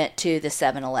Kathy went to the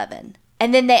 7-Eleven.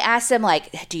 And then they asked him,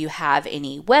 like, do you have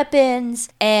any weapons?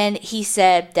 And he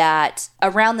said that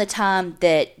around the time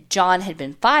that John had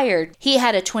been fired, he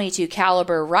had a .22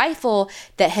 caliber rifle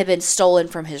that had been stolen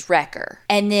from his wrecker.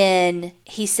 And then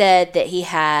he said that he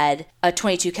had a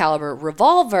 .22 caliber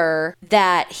revolver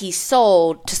that he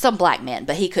sold to some black man,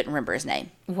 but he couldn't remember his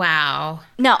name. Wow.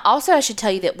 Now, also, I should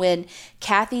tell you that when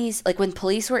when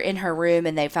police were in her room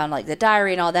and they found, like, the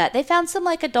diary and all that, they found some,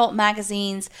 like, adult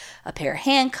magazines, a pair of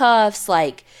handcuffs,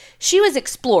 like, she was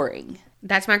exploring.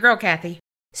 That's my girl, Kathy.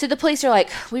 So the police are like,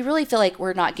 we really feel like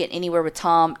we're not getting anywhere with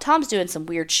Tom. Tom's doing some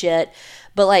weird shit,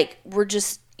 but, like, we're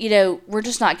just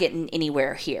not getting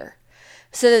anywhere here.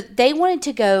 So they wanted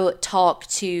to go talk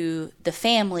to the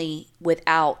family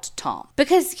without Tom.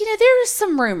 Because, there was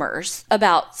some rumors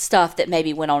about stuff that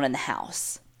maybe went on in the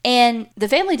house. And the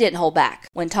family didn't hold back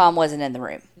when Tom wasn't in the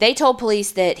room. They told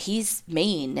police that he's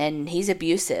mean and he's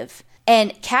abusive.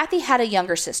 And Kathy had a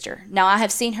younger sister. Now, I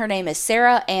have seen her name as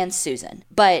Sarah and Susan.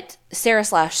 But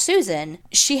Sarah/Susan,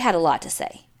 she had a lot to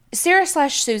say.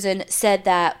 Sarah/Susan said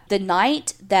that the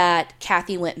night that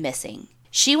Kathy went missing,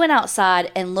 she went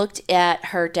outside and looked at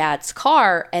her dad's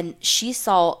car and she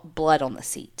saw blood on the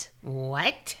seat.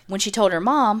 What? When she told her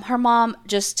mom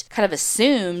just kind of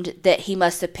assumed that he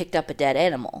must have picked up a dead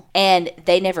animal. And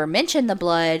they never mentioned the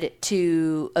blood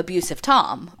to abusive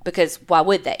Tom, because why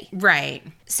would they? Right.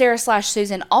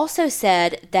 Sarah/Susan also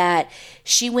said that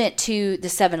she went to the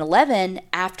 7-Eleven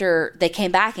after they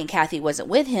came back and Kathy wasn't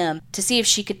with him to see if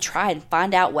she could try and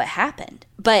find out what happened.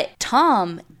 But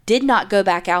Tom did not go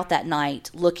back out that night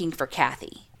looking for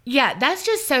Kathy. Yeah, that's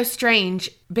just so strange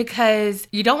because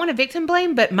you don't want to victim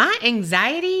blame, but my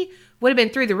anxiety would have been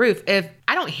through the roof if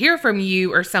I don't hear from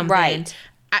you or something. Right.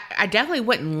 I definitely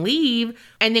wouldn't leave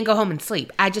and then go home and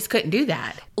sleep. I just couldn't do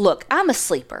that. Look, I'm a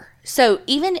sleeper. So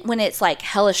even when it's like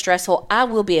hella stressful, I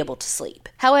will be able to sleep.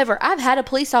 However, I've had a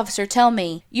police officer tell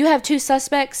me, you have 2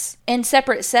 suspects in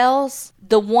separate cells.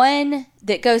 The one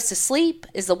that goes to sleep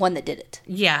is the one that did it.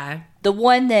 Yeah. The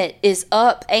one that is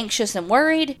up, anxious, and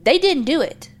worried, they didn't do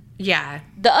it. Yeah.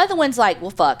 The other one's like,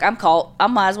 well, fuck, I'm caught. I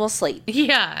might as well sleep.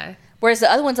 Yeah. Whereas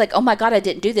the other one's like, oh my God, I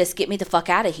didn't do this. Get me the fuck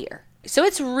out of here. So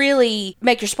it's really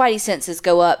make your spidey senses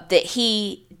go up that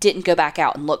he didn't go back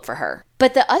out and look for her.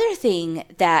 But the other thing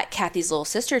that Kathy's little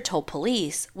sister told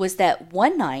police was that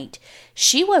one night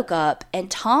she woke up and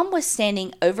Tom was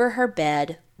standing over her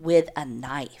bed with a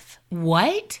knife.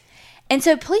 What? And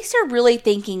so police are really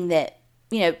thinking that,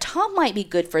 Tom might be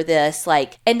good for this.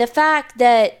 And the fact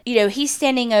that, he's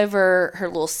standing over her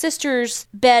little sister's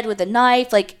bed with a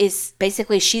knife, is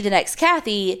basically she the next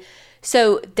Kathy.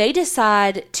 So they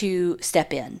decide to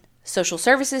step in. Social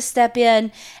services step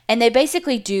in, and they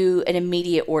basically do an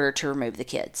immediate order to remove the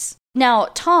kids. Now,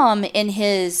 Tom, in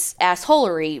his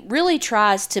assholery, really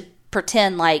tries to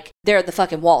pretend like they're the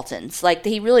fucking Waltons.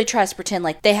 He really tries to pretend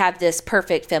like they have this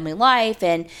perfect family life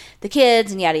and the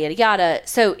kids and yada, yada, yada.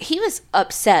 So he was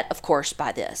upset, of course,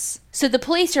 by this. So the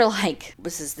police are like,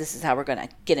 this is how we're going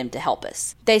to get him to help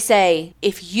us. They say,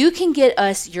 if you can get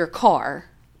us your car,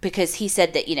 because he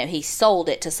said that, he sold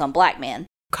it to some black man.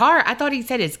 Car? I thought he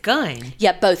said his gun.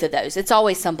 Yeah, both of those. It's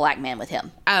always some black man with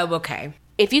him. Oh, okay.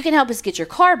 If you can help us get your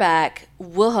car back,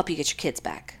 we'll help you get your kids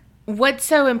back. What's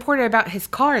so important about his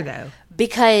car, though?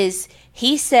 Because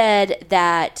he said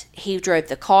that he drove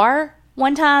the car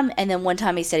one time, and then one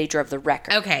time he said he drove the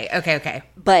wrecker. Okay.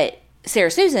 But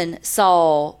Sarah/Susan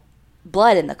saw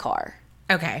blood in the car.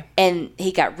 Okay. And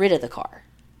he got rid of the car.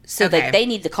 So they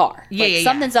need the car.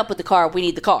 Something's up with the car. We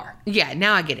need the car. Yeah,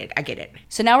 now I get it.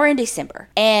 So now we're in December.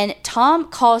 And Tom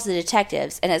calls the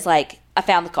detectives and is like, I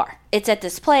found the car. It's at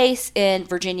this place in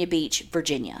Virginia Beach,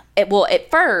 Virginia. At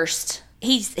first,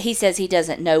 he says he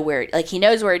doesn't know where, he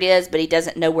knows where it is, but he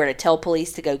doesn't know where to tell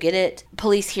police to go get it.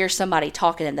 Police hear somebody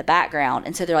talking in the background,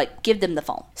 and so they're like, give them the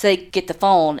phone. So they get the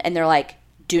phone, and they're like,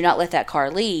 do not let that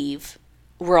car leave,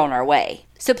 we're on our way.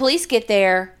 So police get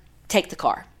there, take the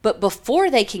car. But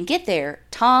before they can get there,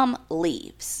 Tom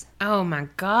leaves. Oh my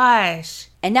gosh.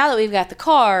 And now that we've got the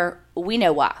car, we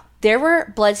know why. There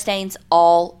were bloodstains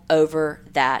all over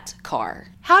that car.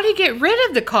 How'd he get rid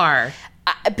of the car?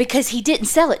 Because he didn't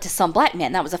sell it to some black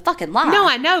man. That was a fucking lie. No,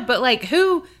 I know, but like,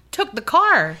 who took the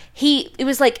car? It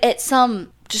was like at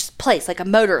some just place, like a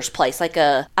motorist place, like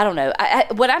a, I don't know.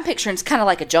 What I'm picturing is kind of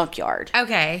like a junkyard.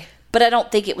 Okay. But I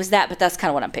don't think it was that, but that's kind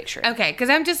of what I'm picturing. Okay, because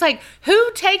I'm just like,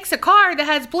 who takes a car that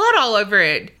has blood all over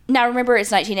it? Now, remember,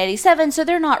 it's 1987, so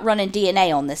they're not running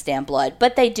DNA on this damn blood,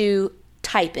 but they do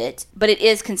type it, but it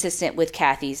is consistent with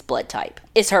Kathy's blood type.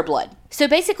 It's her blood. So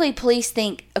basically, police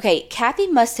think, okay, Kathy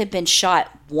must have been shot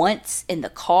once in the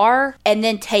car and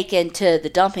then taken to the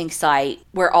dumping site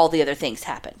where all the other things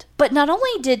happened. But not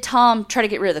only did Tom try to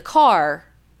get rid of the car,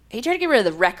 he tried to get rid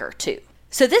of the wrecker, too.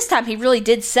 So this time, he really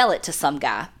did sell it to some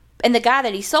guy. And the guy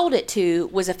that he sold it to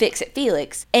was a fix-it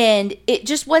Felix. And it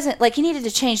just wasn't, like, he needed to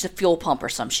change the fuel pump or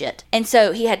some shit. And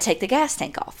so he had to take the gas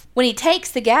tank off. When he takes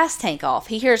the gas tank off,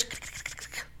 he hears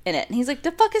in it. And he's like,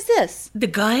 the fuck is this? The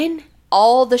gun?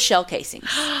 All the shell casings.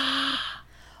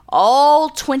 All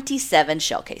 27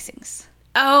 shell casings.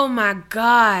 Oh my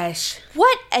gosh.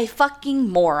 What a fucking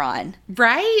moron.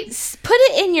 Right? Put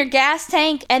it in your gas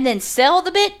tank and then sell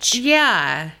the bitch?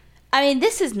 Yeah. I mean,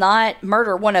 this is not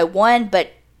Murder 101,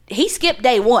 but he skipped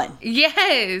day one.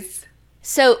 Yes.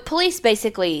 So police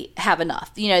basically have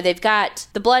enough. You know, they've got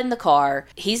the blood in the car.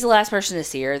 He's the last person to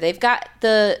see her. They've got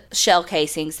the shell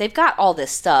casings. They've got all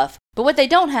this stuff. But what they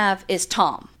don't have is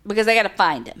Tom, because they got to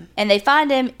find him. And they find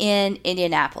him in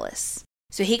Indianapolis.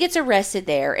 So he gets arrested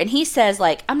there, and he says,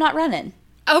 like, I'm not running.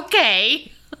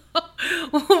 Okay.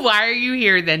 Why are you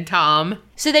here then, Tom?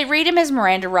 So they read him his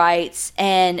Miranda rights,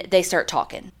 and they start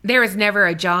talking. There was never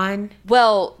a John?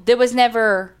 Well, there was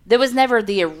never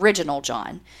the original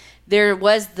John. There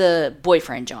was the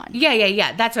boyfriend John.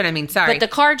 Yeah. That's what I mean. Sorry. But the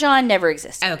car John never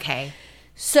existed. Okay.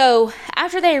 So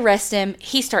after they arrest him,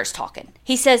 he starts talking.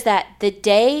 He says that the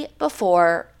day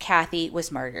before Kathy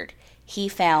was murdered, he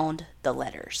found the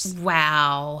letters.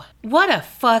 Wow. What a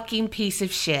fucking piece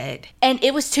of shit. And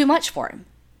it was too much for him.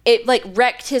 It like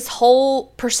wrecked his whole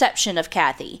perception of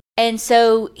Kathy. And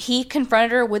so he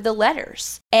confronted her with the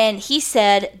letters. And he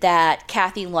said that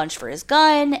Kathy lunged for his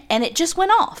gun and it just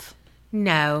went off.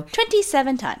 No.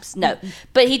 27 times. No.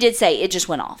 But he did say it just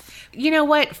went off. You know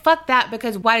what? Fuck that,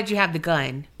 because why did you have the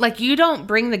gun? Like, you don't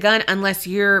bring the gun unless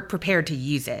you're prepared to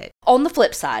use it. On the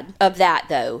flip side of that,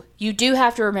 though, you do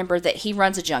have to remember that he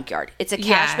runs a junkyard. It's a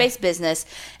cash-based business,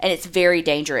 and it's very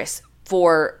dangerous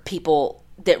for people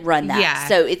that run that. Yeah.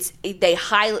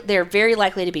 So they're very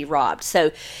likely to be robbed.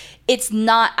 So it's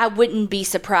not, I wouldn't be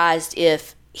surprised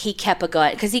if he kept a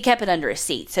gun, because he kept it under his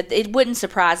seat. So it wouldn't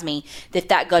surprise me if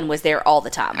that gun was there all the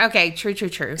time. Okay,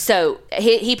 true. So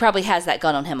he probably has that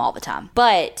gun on him all the time.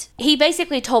 But he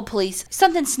basically told police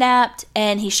something snapped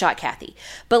and he shot Kathy.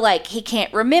 But like, he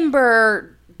can't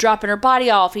remember dropping her body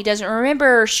off. He doesn't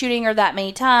remember shooting her that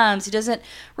many times. He doesn't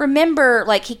remember,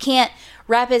 like, he can't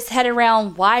wrap his head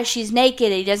around why she's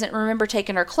naked. He doesn't remember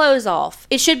taking her clothes off.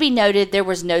 It should be noted there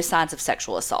was no signs of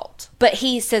sexual assault. But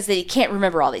he says that he can't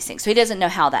remember all these things, so he doesn't know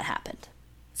how that happened.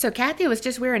 So Kathy was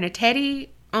just wearing a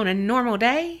teddy on a normal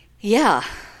day? Yeah.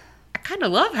 I kind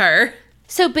of love her.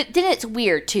 So, but then it's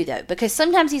weird too, though, because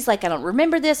sometimes he's like, I don't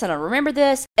remember this.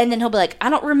 And then he'll be like, I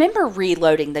don't remember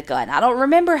reloading the gun. I don't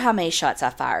remember how many shots I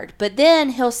fired. But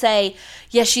then he'll say,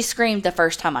 yes, she screamed the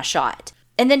first time I shot.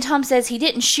 And then Tom says he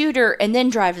didn't shoot her and then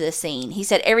drive to the scene. He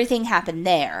said everything happened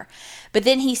there. But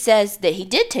then he says that he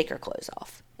did take her clothes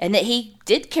off and that he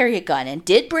did carry a gun and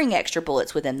did bring extra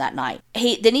bullets with him that night.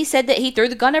 Then he said that he threw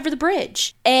the gun over the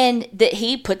bridge and that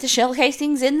he put the shell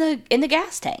casings in the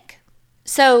gas tank.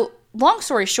 So, long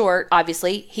story short,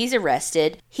 obviously, he's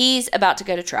arrested. He's about to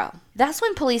go to trial. That's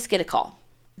when police get a call.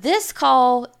 This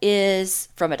call is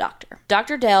from a doctor.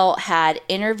 Dr. Dell had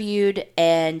interviewed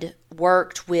and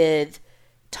worked with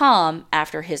Tom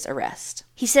after his arrest.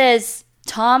 He says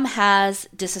Tom has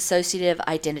dissociative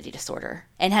identity disorder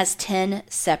and has 10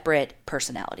 separate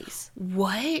personalities.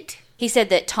 What? He said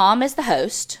that Tom is the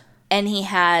host and he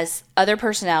has other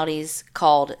personalities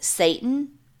called Satan,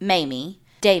 Mamie,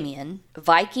 Damien,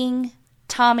 Viking,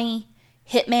 Tommy,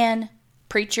 Hitman,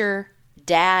 Preacher,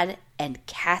 Dad, and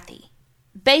Kathy.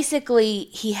 Basically,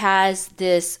 he has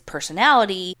this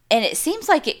personality, and it seems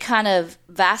like it kind of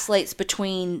vacillates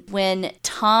between when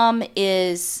Tom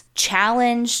is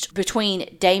challenged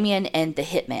between Damien and the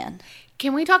Hitman.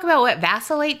 Can we talk about what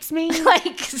vacillates means?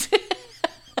 Like,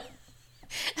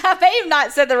 I may have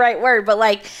not said the right word, but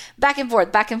like back and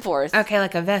forth, back and forth. Okay,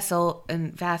 like a vessel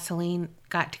and Vaseline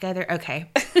got together. Okay.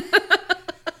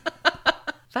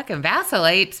 Fucking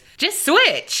vacillate. Just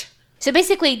switch. So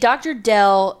basically, Dr.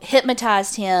 Dell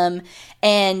hypnotized him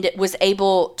and was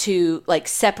able to like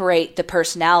separate the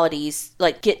personalities,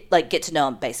 get to know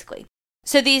him basically.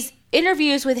 So these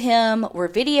interviews with him were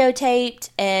videotaped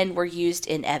and were used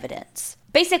in evidence.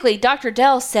 Basically, Dr.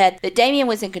 Dell said that Damien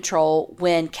was in control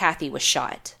when Kathy was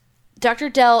shot. Dr.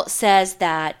 Dell says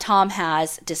that Tom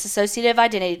has dissociative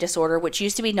identity disorder, which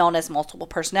used to be known as multiple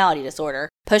personality disorder,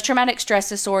 post-traumatic stress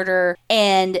disorder,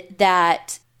 and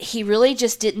that he really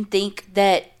just didn't think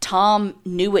that Tom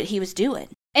knew what he was doing.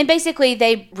 And basically,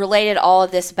 they related all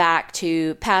of this back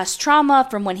to past trauma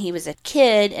from when he was a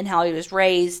kid and how he was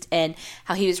raised and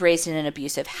how he was raised in an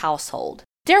abusive household.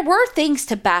 There were things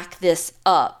to back this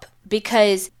up,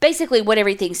 because basically what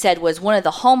everything said was one of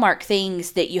the hallmark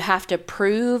things that you have to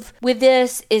prove with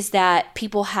this is that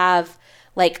people have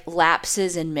like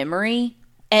lapses in memory.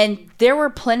 And there were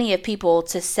plenty of people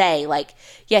to say like,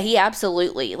 yeah, he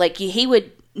absolutely, like he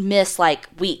would miss like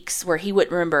weeks where he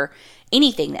wouldn't remember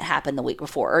anything that happened the week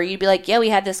before. Or you'd be like, yeah, we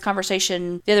had this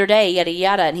conversation the other day, yada,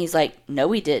 yada. And he's like, no,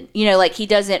 we didn't. You know, like he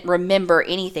doesn't remember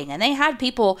anything. And they had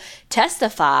people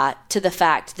testify to the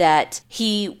fact that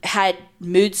he had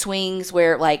mood swings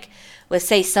where like, let's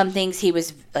say some things he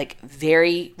was like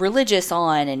very religious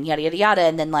on and yada, yada, yada.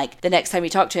 And then like the next time you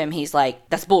talk to him, he's like,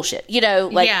 that's bullshit. You know,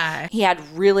 like he had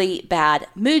really bad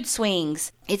mood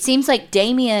swings. It seems like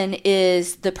Damien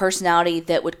is the personality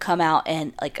that would come out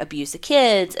and like abuse the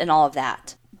kids and all of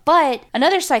that. But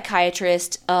another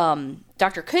psychiatrist,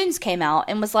 Dr. Coons, came out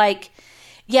and was like,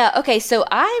 yeah, okay, so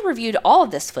I reviewed all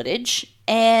of this footage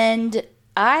and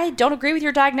I don't agree with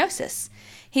your diagnosis.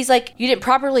 He's like, you didn't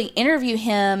properly interview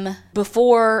him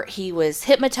before he was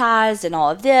hypnotized and all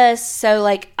of this. So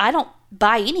like, I don't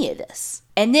buy any of this.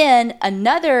 And then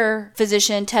another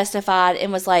physician testified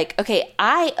and was like, okay,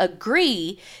 I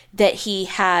agree that he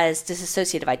has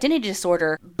dissociative identity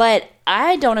disorder, but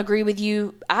I don't agree with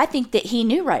you. I think that he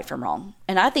knew right from wrong.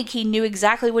 And I think he knew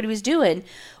exactly what he was doing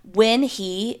when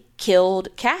he killed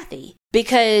Kathy.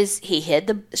 Because he hid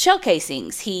the shell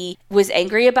casings. He was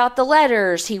angry about the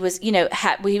letters. He was, you know,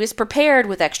 he was prepared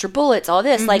with extra bullets, all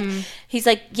this. Like, he's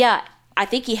like, yeah, I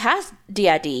think he has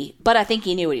DID, but I think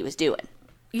he knew what he was doing.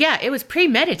 Yeah, it was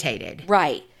premeditated.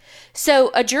 Right.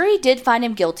 So a jury did find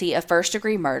him guilty of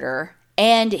first-degree murder,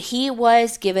 and he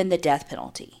was given the death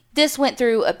penalty. This went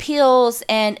through appeals,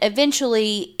 and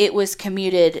eventually it was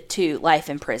commuted to life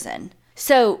in prison.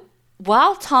 So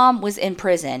while Tom was in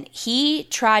prison, he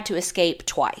tried to escape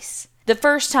twice. The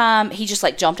first time, he just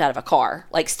like jumped out of a car,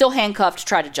 like still handcuffed,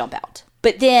 tried to jump out.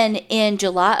 But then in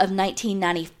July of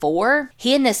 1994,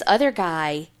 he and this other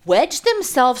guy wedged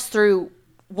themselves through,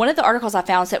 one of the articles I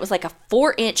found said it was like a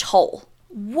 4-inch hole.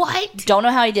 What? Don't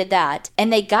know how he did that.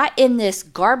 And they got in this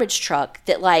garbage truck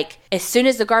that like, as soon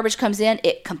as the garbage comes in,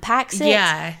 it compacts it.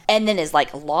 Yeah. And then is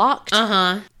like locked.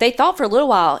 Uh-huh. They thought for a little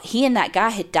while he and that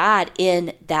guy had died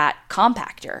in that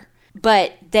compactor.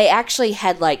 But they actually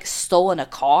had like stolen a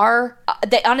car.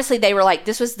 They were like,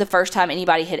 this was the first time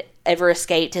anybody had ever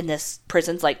escaped in this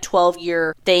prison's like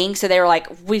 12-year thing. So they were like,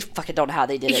 we fucking don't know how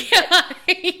they did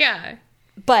it. Yeah.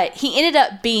 But he ended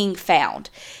up being found.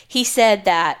 He said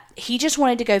that he just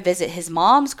wanted to go visit his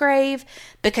mom's grave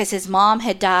because his mom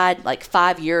had died like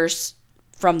 5 years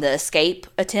from the escape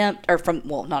attempt, or from,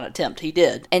 well, not attempt, he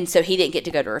did. And so he didn't get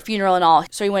to go to her funeral and all.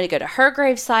 So he wanted to go to her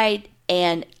gravesite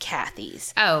and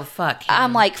Kathy's. Oh, fuck him.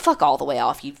 I'm like, fuck all the way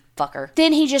off, you fucker.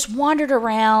 Then he just wandered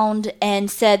around and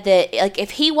said that like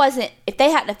if they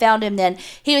hadn't have found him, then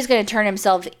he was going to turn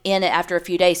himself in after a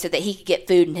few days so that he could get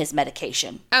food and his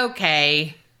medication.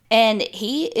 Okay. And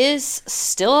he is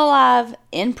still alive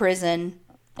in prison,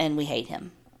 and we hate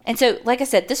him. And so, like I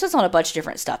said, this was on a bunch of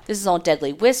different stuff. This is on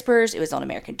Deadly Whispers. It was on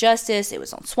American Justice. It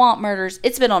was on Swamp Murders.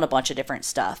 It's been on a bunch of different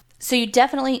stuff. So you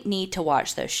definitely need to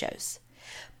watch those shows.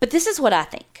 But this is what I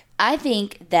think. I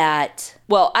think that,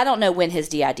 well, I don't know when his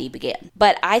DID began,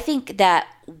 but I think that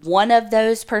one of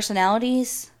those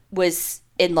personalities was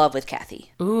in love with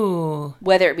Kathy. Ooh.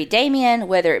 Whether it be Damien,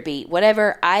 whether it be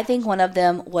whatever, I think one of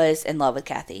them was in love with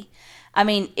Kathy. I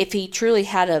mean, if he truly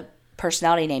had a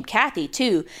personality named Kathy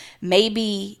too,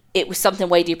 maybe it was something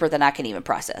way deeper than I can even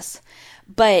process.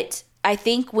 But I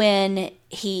think when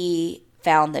he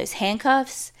found those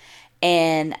handcuffs,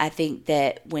 and I think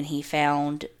that when he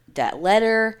found that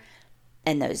letter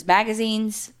and those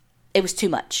magazines, it was too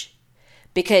much.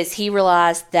 Because he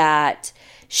realized that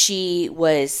she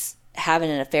was having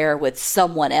an affair with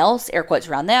someone else, air quotes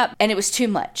around that, and it was too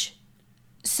much.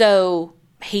 So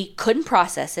he couldn't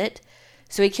process it.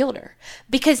 So he killed her.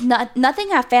 Because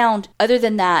nothing I found other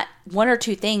than that one or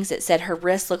two things that said her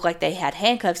wrists looked like they had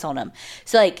handcuffs on them.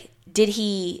 So, like, did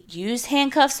he use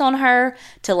handcuffs on her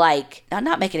to, like,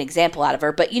 not make an example out of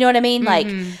her, but you know what I mean? Like,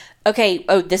 okay,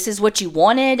 oh, this is what you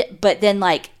wanted, but then,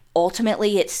 like,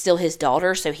 ultimately it's still his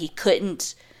daughter, so he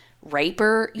couldn't rape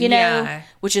her, you know?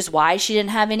 Which is why she didn't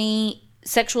have any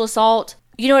sexual assault.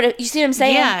 You know what? You see what I'm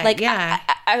saying? Yeah, like,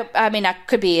 I mean, I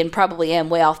could be and probably am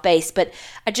way off base, but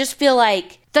I just feel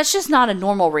like that's just not a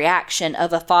normal reaction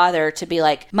of a father to be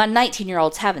like, my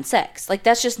 19-year-old's having sex. Like,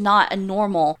 that's just not a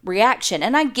normal reaction.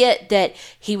 And I get that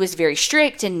he was very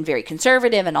strict and very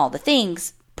conservative and all the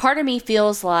things. Part of me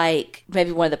feels like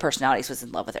maybe one of the personalities was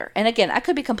in love with her. And again, I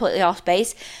could be completely off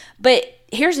base, but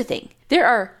here's the thing. There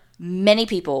are many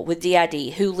people with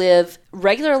DID who live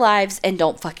regular lives and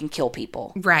don't fucking kill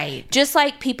people. Right. Just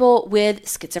like people with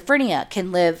schizophrenia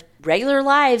can live regular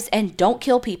lives and don't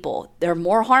kill people. They're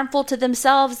more harmful to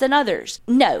themselves than others.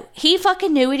 No, he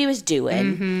fucking knew what he was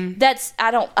doing. That's,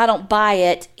 I don't buy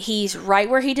it. He's right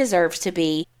where he deserves to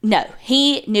be. No,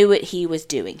 he knew what he was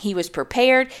doing. He was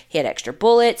prepared. He had extra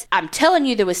bullets. I'm telling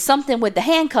you, there was something with the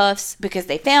handcuffs because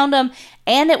they found them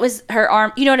and it was her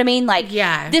arm. You know what I mean? Like,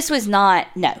 this was not,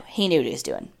 no, he knew what he was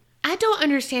doing. I don't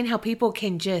understand how people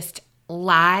can just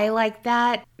lie like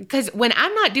that, because when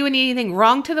I'm not doing anything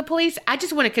wrong to the police, I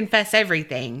just want to confess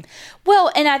everything. Well,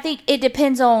 and I think it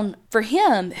depends on, for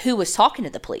him, who was talking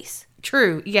to the police.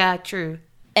 True. Yeah, true.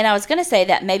 And I was going to say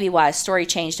that maybe why his story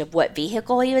changed of what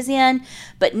vehicle he was in,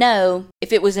 but no,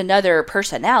 if it was another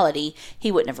personality,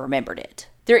 he wouldn't have remembered it.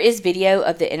 There is video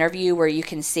of the interview where you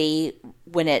can see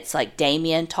when it's like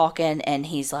Damien talking and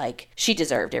he's like, she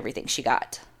deserved everything she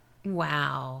got.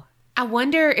 Wow. I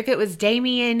wonder if it was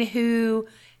Damien who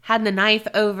had the knife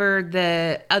over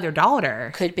the other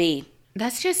daughter. Could be.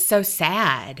 That's just so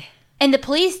sad. And the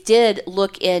police did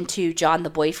look into John, the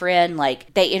boyfriend.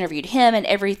 Like, they interviewed him and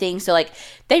everything. So, like,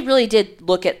 they really did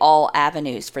look at all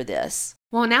avenues for this.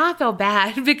 Well, now I feel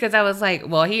bad because I was like,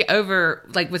 well, he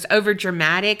was over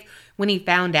dramatic when he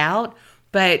found out.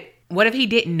 But what if he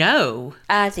didn't know?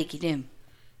 I think he knew.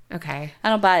 Okay. I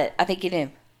don't buy it. I think he knew.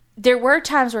 There were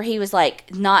times where he was,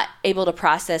 like, not able to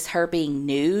process her being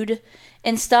nude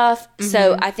and stuff.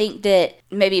 So I think that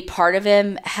maybe part of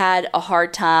him had a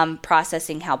hard time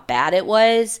processing how bad it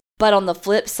was. But on the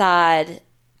flip side,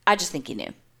 I just think he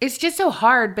knew. It's just so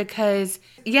hard because,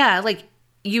 yeah, like,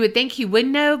 you would think he would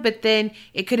know, but then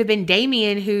it could have been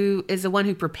Damien who is the one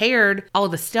who prepared all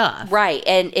the stuff. Right.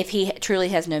 And if he truly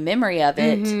has no memory of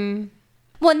it.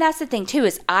 Well, and that's the thing, too,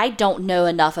 is I don't know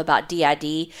enough about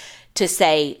DID to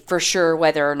say for sure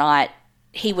whether or not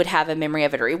he would have a memory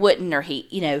of it or he wouldn't, or he,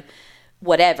 you know,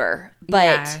 whatever.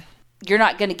 But you're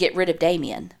not going to get rid of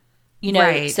Damien. You know,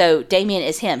 right. So Damien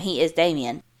is him. He is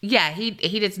Damien. Yeah, he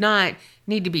does not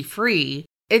need to be free.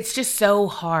 It's just so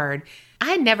hard.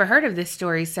 I had never heard of this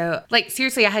story, so, like,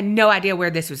 seriously, I had no idea where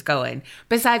this was going.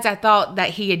 Besides, I thought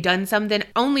that he had done something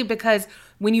only because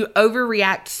when you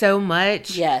overreact so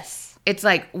much... Yes. It's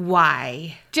like,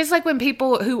 why? Just like when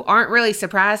people who aren't really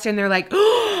surprised and they're like,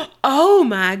 oh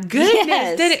my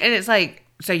goodness. Yes. And it's like,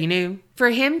 so you knew?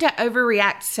 For him to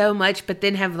overreact so much, but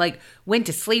then have like went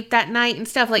to sleep that night and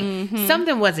stuff, like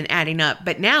something wasn't adding up.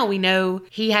 But now we know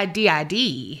he had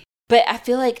DID. But I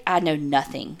feel like I know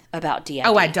nothing about DID.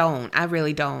 Oh, I don't. I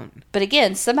really don't. But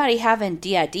again, somebody having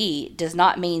DID does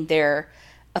not mean they're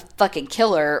a fucking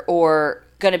killer or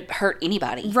going to hurt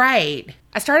anybody. Right.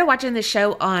 I started watching this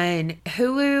show on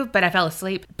Hulu, but I fell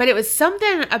asleep. But it was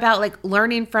something about like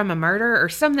learning from a murder or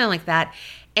something like that.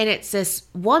 And it's this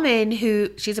woman who,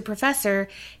 she's a professor,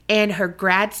 and her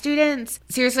grad students,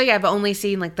 seriously, I've only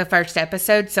seen like the first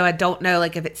episode, so I don't know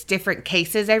like if it's different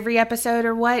cases every episode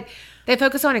or what. They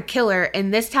focus on a killer,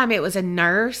 and this time it was a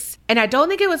nurse. And I don't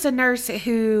think it was a nurse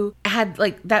who had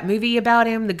like that movie about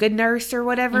him, The Good Nurse or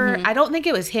whatever. I don't think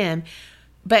it was him.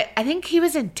 But I think he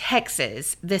was in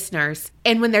Texas, this nurse.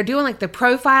 And when they're doing like the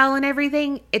profile and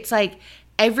everything, it's like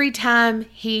every time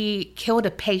he killed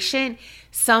a patient,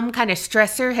 some kind of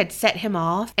stressor had set him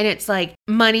off. And it's like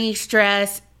money,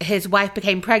 stress, his wife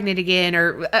became pregnant again,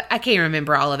 or I can't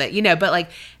remember all of it, you know, but like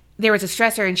there was a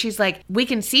stressor and she's like, we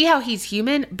can see how he's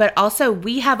human, but also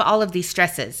we have all of these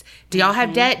stresses. Do y'all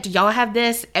have debt? Do y'all have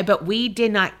this? But we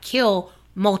did not kill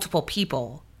multiple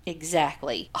people.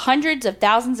 Exactly. Hundreds of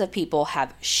thousands of people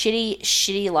have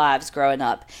shitty lives growing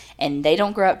up, and they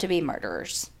don't grow up to be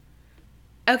murderers.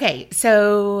 Okay,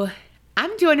 so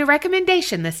I'm doing a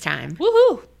recommendation this time.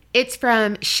 Woohoo! It's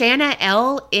from Shanna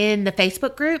L. in the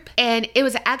Facebook group, and it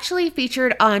was actually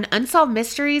featured on Unsolved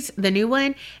Mysteries, the new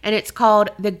one, and it's called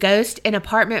The Ghost in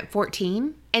Apartment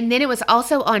 14. And then it was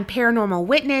also on Paranormal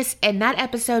Witness, and that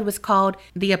episode was called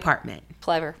The Apartment.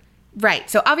 Clever. Right.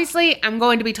 So obviously, I'm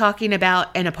going to be talking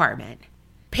about an apartment.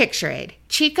 Picture it.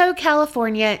 Chico,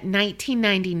 California,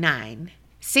 1999.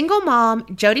 Single mom,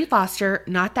 Jodi Foster,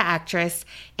 not the actress,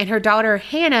 and her daughter,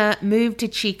 Hannah, moved to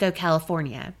Chico,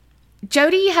 California.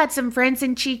 Jodi had some friends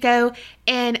in Chico,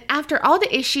 and after all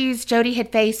the issues Jodi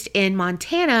had faced in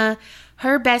Montana,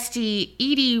 her bestie,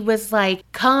 Edie, was like,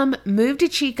 come, move to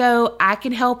Chico. I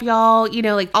can help y'all,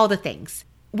 like all the things.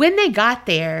 When they got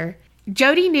there,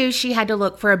 Jodi knew she had to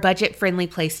look for a budget-friendly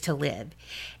place to live,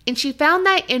 and she found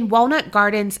that in Walnut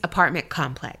Gardens apartment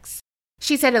complex.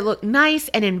 She said it looked nice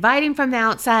and inviting from the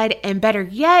outside, and better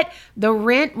yet, the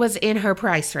rent was in her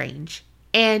price range.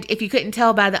 And if you couldn't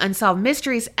tell by the Unsolved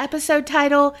Mysteries episode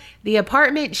title, the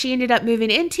apartment she ended up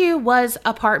moving into was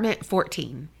Apartment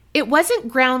 14. It wasn't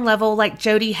ground level like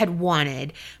Jodi had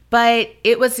wanted, but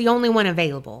it was the only one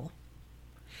available.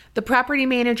 The property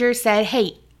manager said,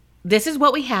 hey, this is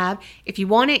what we have. If you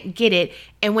want it, get it.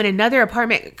 And when another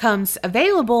apartment comes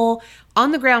available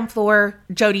on the ground floor,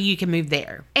 Jodi, you can move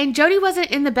there. And Jodi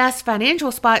wasn't in the best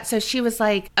financial spot, so she was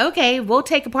like, okay, we'll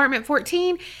take apartment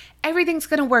 14. Everything's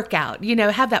going to work out,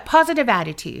 have that positive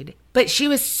attitude. But she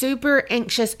was super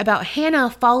anxious about Hannah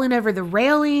falling over the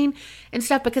railing and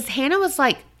stuff because Hannah was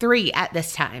like 3 at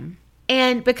this time.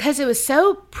 And because it was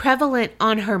so prevalent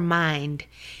on her mind,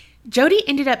 Jodi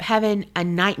ended up having a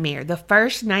nightmare the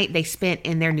first night they spent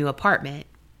in their new apartment.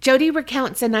 Jodi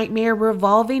recounts a nightmare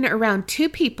revolving around 2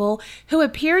 people who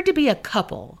appeared to be a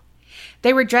couple.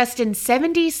 They were dressed in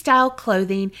 70s style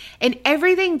clothing and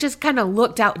everything just kind of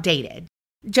looked outdated.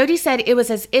 Jodi said it was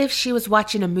as if she was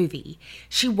watching a movie.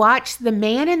 She watched the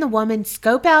man and the woman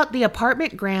scope out the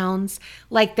apartment grounds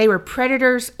like they were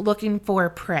predators looking for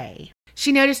prey.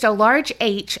 She noticed a large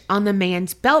H on the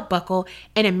man's belt buckle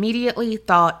and immediately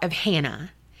thought of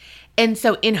Hannah. And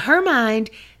so in her mind,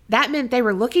 that meant they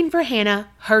were looking for Hannah,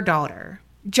 her daughter.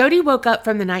 Jodi woke up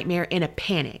from the nightmare in a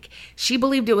panic. She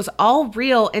believed it was all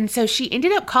real, and so she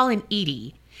ended up calling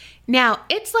Edie. Now,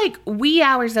 it's like wee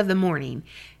hours of the morning,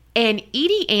 and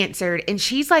Edie answered, and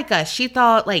she's like us. She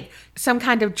thought like some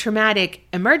kind of traumatic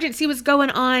emergency was going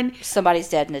on. Somebody's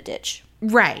dead in a ditch.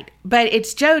 Right. But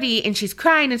it's Jodi and she's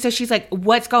crying. And so she's like,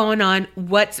 what's going on?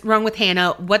 What's wrong with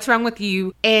Hannah? What's wrong with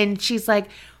you? And she's like,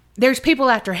 there's people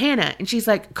after Hannah. And she's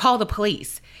like, call the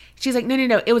police. She's like,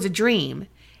 no. It was a dream.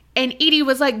 And Edie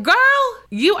was like, girl,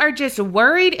 you are just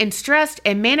worried and stressed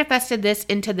and manifested this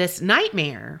into this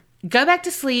nightmare. Go back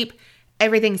to sleep.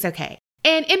 Everything's okay.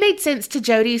 And it made sense to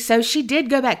Jodi. So she did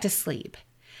go back to sleep.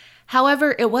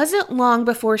 However, it wasn't long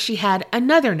before she had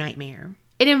another nightmare.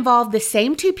 It involved the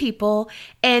same 2 people,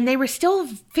 and they were still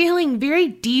feeling very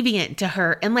deviant to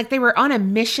her and like they were on a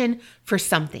mission for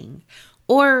something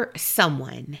or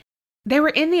someone. They were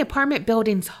in the apartment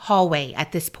building's hallway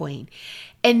at this point,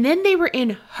 and then they were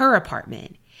in her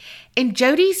apartment. And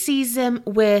Jodi sees them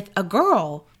with a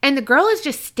girl, and the girl is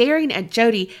just staring at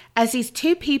Jodi as these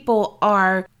 2 people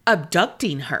are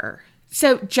abducting her.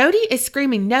 So Jodi is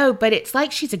screaming no, but it's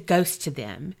like she's a ghost to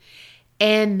them.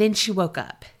 And then she woke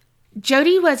up.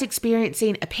 Jodi was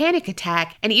experiencing a panic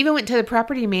attack and even went to the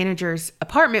property manager's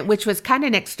apartment, which was kind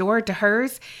of next door to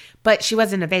hers, but she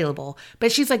wasn't available.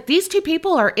 But she's like, these 2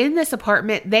 people are in this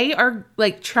apartment. They are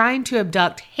like trying to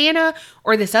abduct Hannah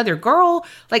or this other girl.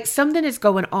 Like something is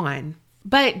going on.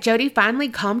 But Jodi finally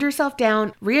calmed herself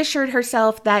down, reassured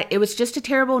herself that it was just a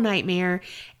terrible nightmare,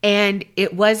 and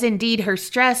it was indeed her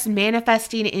stress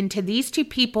manifesting into these 2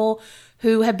 people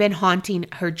who have been haunting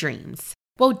her dreams.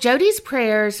 Well, Jodi's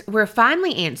prayers were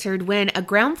finally answered when a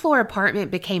ground floor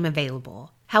apartment became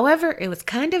available. However, it was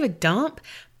kind of a dump,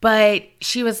 but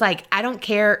she was like, I don't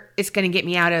care. It's going to get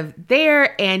me out of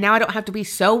there. And now I don't have to be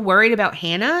so worried about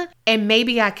Hannah, and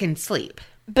maybe I can sleep.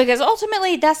 Because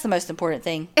ultimately, that's the most important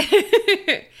thing.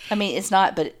 I mean, it's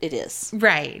not, but it is.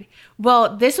 Right.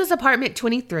 Well, this was apartment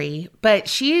 23, but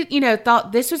she,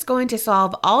 thought this was going to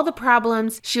solve all the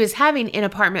problems she was having in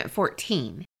apartment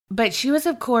 14. But she was,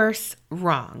 of course,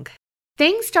 wrong.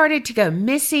 Things started to go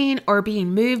missing or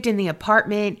being moved in the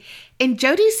apartment, and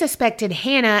Jodi suspected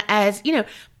Hannah as,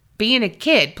 being a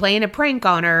kid, playing a prank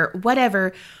on her,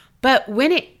 whatever. But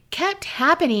when it kept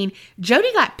happening,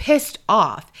 Jodi got pissed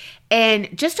off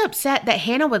and just upset that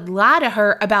Hannah would lie to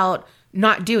her about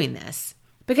not doing this.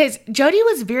 Because Jodi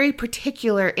was very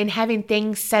particular in having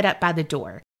things set up by the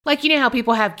door. Like, how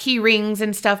people have key rings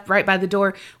and stuff right by the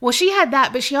door? Well, she had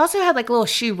that, but she also had like a little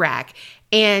shoe rack.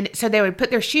 And so they would put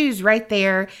their shoes right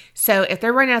there. So if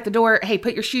they're running out the door, hey,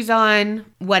 put your shoes on,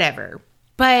 whatever.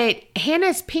 But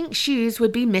Hannah's pink shoes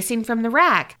would be missing from the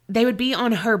rack. They would be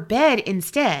on her bed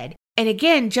instead. And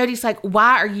again, Jodi's like,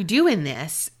 why are you doing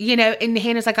this? You know, and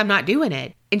Hannah's like, I'm not doing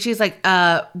it. And she's like,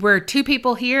 we're two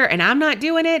people here and I'm not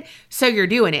doing it. So you're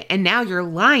doing it. And now you're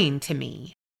lying to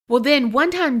me. Well, then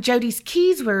one time Jodi's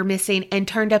keys were missing and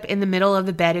turned up in the middle of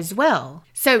the bed as well.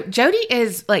 So Jodi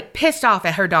is like pissed off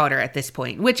at her daughter at this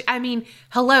point, which I mean,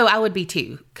 hello, I would be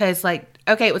too. Cause like,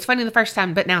 okay, it was funny the first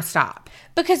time, but now stop.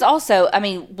 Because also, I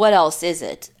mean, what else is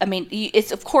it? I mean,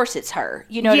 of course it's her.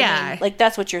 You know what I mean? Like,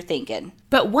 that's what you're thinking.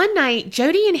 But one night,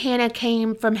 Jodi and Hannah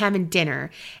came from having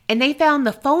dinner, and they found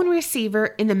the phone receiver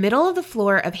in the middle of the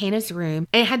floor of Hannah's room,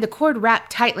 and it had the cord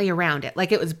wrapped tightly around it,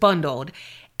 like it was bundled.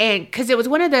 And because it was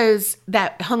one of those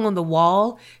that hung on the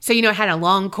wall, so, you know, it had a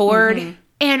long cord. Mm-hmm.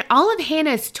 And all of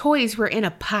Hannah's toys were in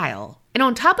a pile. And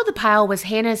on top of the pile was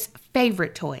Hannah's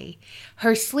favorite toy,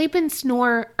 her sleep and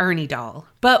snore Ernie doll.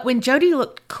 But when Jodi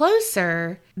looked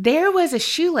closer, there was a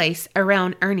shoelace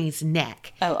around Ernie's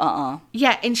neck. Oh,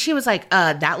 Yeah, and she was like,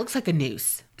 that looks like a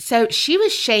noose. So she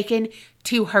was shaken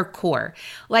to her core.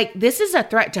 Like, this is a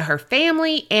threat to her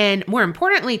family and, more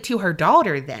importantly, to her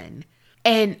daughter then.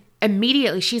 And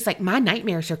immediately she's like, my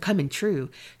nightmares are coming true.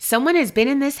 Someone has been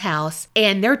in this house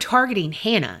and they're targeting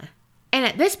Hannah. And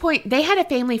at this point, they had a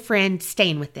family friend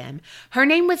staying with them. Her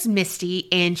name was Misty,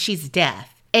 and she's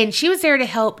deaf. And she was there to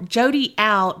help Jodi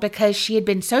out because she had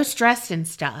been so stressed and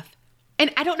stuff.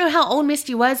 And I don't know how old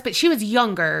Misty was, but she was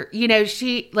younger. You know,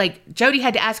 Jodi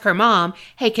had to ask her mom,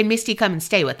 hey, can Misty come and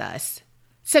stay with us?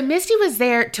 So Misty was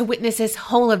there to witness this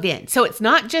whole event. So it's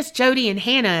not just Jodi and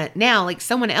Hannah now, like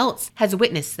someone else has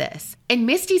witnessed this. And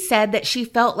Misty said that she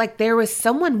felt like there was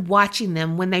someone watching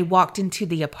them when they walked into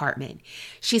the apartment.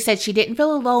 She said she didn't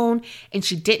feel alone and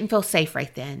she didn't feel safe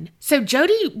right then. So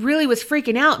Jodi really was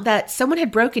freaking out that someone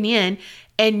had broken in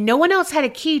and no one else had a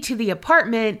key to the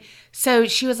apartment. So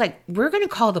she was like, we're going to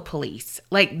call the police.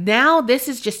 Like, now this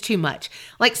is just too much.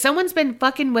 Like, someone's been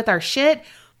fucking with our shit.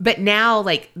 But now,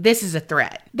 like, this is a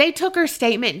threat. They took her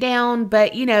statement down,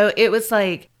 but, you know, it was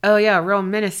like, oh, yeah, real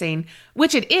menacing,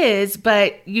 which it is.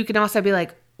 But you can also be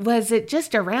like, was it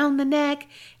just around the neck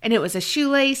and it was a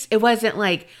shoelace? It wasn't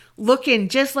like looking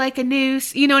just like a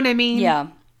noose. You know what I mean? Yeah.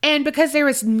 And because there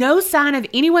was no sign of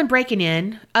anyone breaking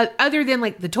in, other than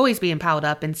like the toys being piled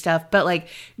up and stuff, but like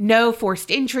no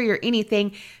forced entry or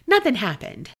anything, nothing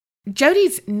happened.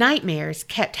 Jodi's nightmares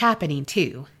kept happening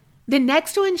too. The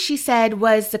next one, she said,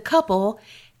 was the couple,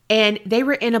 and they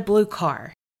were in a blue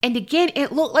car. And again,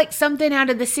 it looked like something out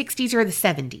of the 60s or the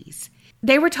 70s.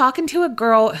 They were talking to a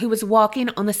girl who was walking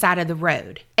on the side of the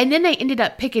road. And then they ended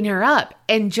up picking her up.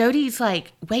 And Jodi's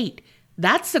like, wait,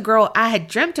 that's the girl I had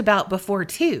dreamt about before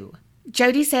too.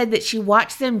 Jodi said that she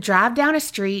watched them drive down a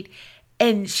street,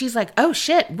 and she's like, oh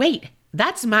shit, wait,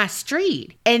 that's my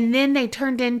street. And then they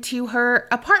turned into her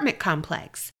apartment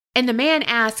complex. And the man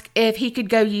asked if he could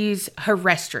go use her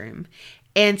restroom.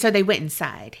 And so they went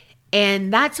inside.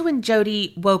 And that's when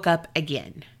Jodi woke up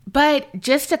again. But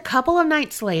just a couple of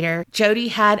nights later, Jodi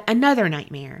had another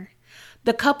nightmare.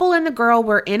 The couple and the girl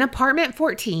were in apartment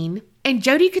 14, and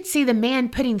Jodi could see the man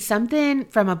putting something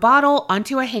from a bottle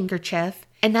onto a handkerchief.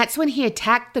 And that's when he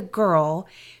attacked the girl.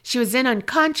 She was then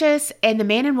unconscious, and the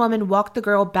man and woman walked the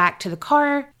girl back to the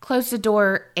car, closed the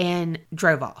door, and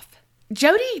drove off.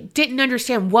 Jodi didn't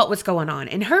understand what was going on,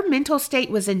 and her mental state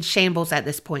was in shambles at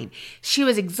this point. She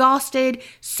was exhausted,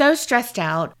 so stressed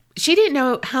out. She didn't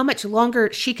know how much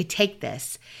longer she could take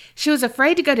this. She was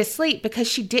afraid to go to sleep because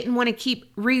she didn't want to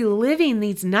keep reliving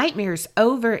these nightmares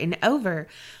over and over.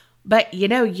 But, you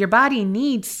know, your body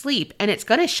needs sleep, and it's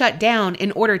going to shut down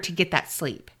in order to get that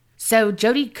sleep. So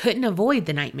Jodi couldn't avoid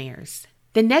the nightmares.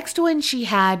 The next one she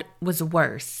had was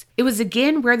worse. It was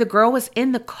again where the girl was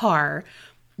in the car,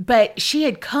 but she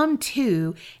had come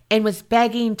to and was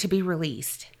begging to be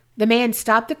released. The man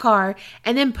stopped the car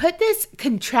and then put this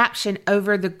contraption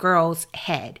over the girl's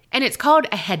head. And it's called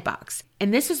a head box.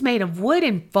 And this was made of wood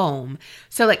and foam.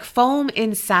 So like foam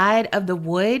inside of the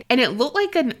wood. And it looked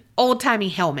like an old-timey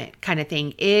helmet kind of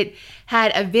thing. It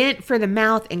had a vent for the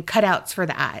mouth and cutouts for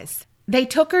the eyes. They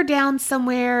took her down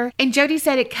somewhere, and Jodi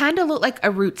said it kind of looked like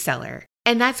a root cellar.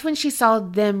 And that's when she saw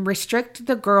them restrict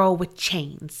the girl with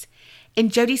chains. And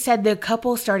Jodi said the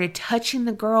couple started touching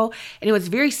the girl, and it was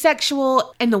very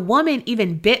sexual, and the woman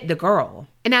even bit the girl.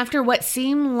 And after what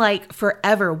seemed like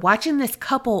forever watching this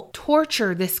couple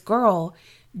torture this girl,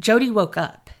 Jodi woke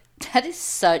up. That is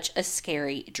such a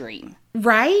scary dream.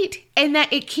 Right? And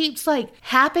that it keeps like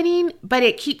happening, but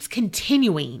it keeps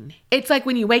continuing. It's like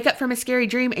when you wake up from a scary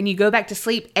dream and you go back to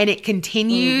sleep and it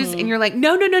continues and you're like,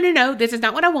 no, this is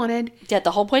not what I wanted. Yeah,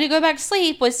 the whole point of going back to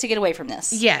sleep was to get away from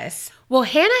this. Yes. Well,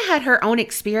 Hannah had her own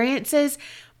experiences,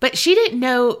 but she didn't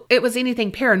know it was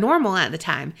anything paranormal at the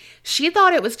time. She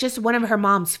thought it was just one of her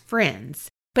mom's friends.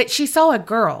 But she saw a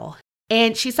girl.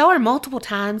 And she saw her multiple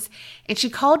times, and she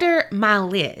called her My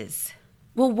Liz.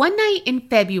 Well, one night in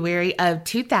February of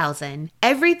 2000,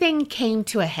 everything came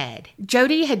to a head.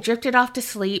 Jodi had drifted off to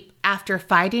sleep after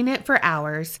fighting it for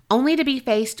hours, only to be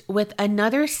faced with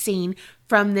another scene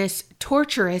from this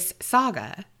torturous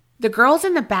saga. The girl's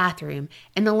in the bathroom,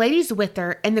 and the lady's with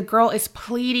her, and the girl is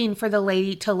pleading for the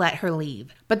lady to let her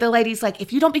leave. But the lady's like,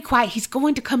 if you don't be quiet, he's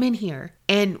going to come in here.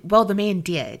 And, well, the man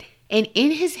did. And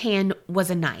in his hand was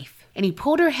a knife. And he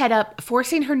pulled her head up,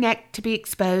 forcing her neck to be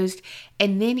exposed,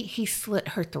 and then he slit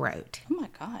her throat. Oh my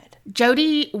God.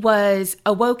 Jodi was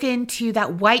awoken to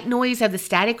that white noise of the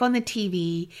static on the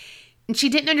TV, and she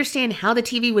didn't understand how the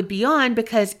TV would be on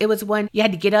because it was one you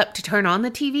had to get up to turn on the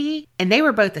TV, and they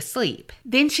were both asleep.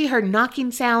 Then she heard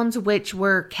knocking sounds, which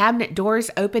were cabinet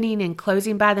doors opening and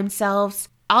closing by themselves.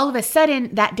 All of a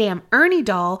sudden, that damn Ernie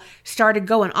doll started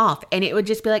going off, and it would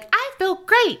just be like, I feel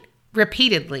great,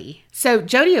 repeatedly. So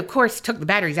Jodi, of course, took the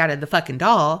batteries out of the fucking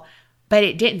doll, but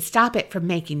it didn't stop it from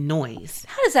making noise.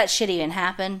 How does that shit even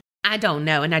happen? I don't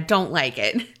know, and I don't like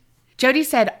it. Jodi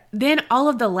said, then all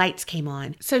of the lights came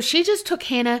on. So she just took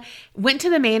Hannah, went to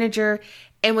the manager,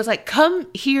 and was like, come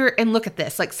here and look at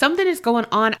this. Like, something is going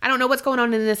on. I don't know what's going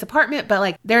on in this apartment, but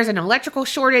like, there's an electrical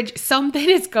shortage. Something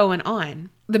is going on.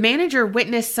 The manager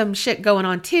witnessed some shit going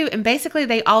on too, and basically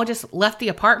they all just left the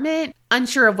apartment,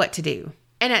 unsure of what to do.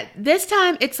 And at this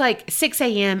time, it's like 6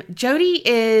 a.m. Jodi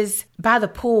is by the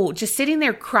pool, just sitting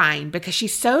there crying because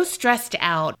she's so stressed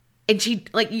out and she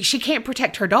can't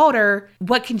protect her daughter.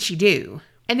 What can she do?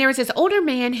 And there was this older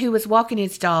man who was walking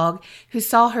his dog who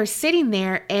saw her sitting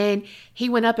there, and he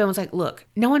went up and was like, look,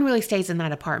 no one really stays in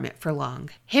that apartment for long.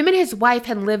 Him and his wife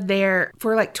had lived there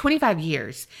for like 25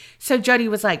 years. So Jodi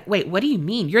was like, wait, what do you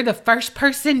mean? You're the first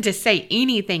person to say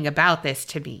anything about this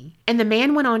to me. And the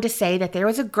man went on to say that there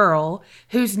was a girl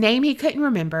whose name he couldn't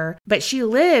remember, but she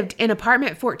lived in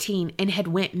apartment 14 and had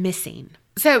went missing.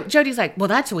 So Jodi's like, well,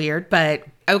 that's weird, but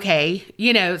okay.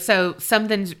 So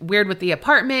something's weird with the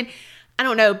apartment. I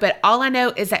don't know, but all I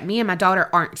know is that me and my daughter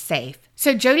aren't safe.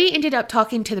 So Jodi ended up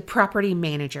talking to the property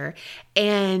manager,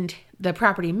 and the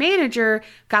property manager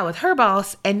got with her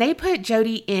boss, and they put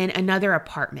Jodi in another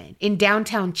apartment in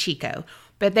downtown Chico.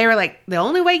 But they were like, the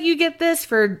only way you get this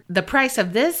for the price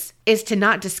of this is to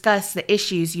not discuss the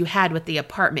issues you had with the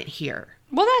apartment here.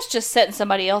 Well, that's just setting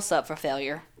somebody else up for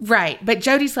failure. Right. But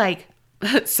Jodi's like,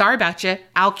 sorry about you.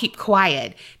 I'll keep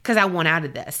quiet because I want out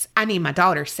of this. I need my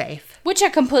daughter safe. Which I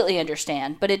completely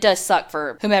understand, but it does suck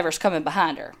for whomever's coming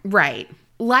behind her. Right.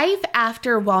 Life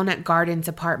after Walnut Gardens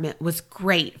apartment was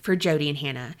great for Jodi and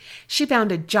Hannah. She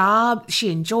found a job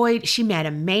she enjoyed. She met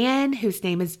a man whose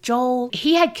name is Joel.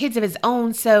 He had kids of his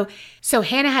own, so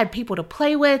Hannah had people to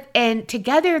play with, and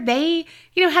together they,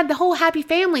 had the whole happy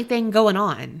family thing going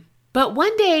on. But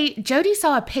one day, Jodi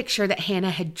saw a picture that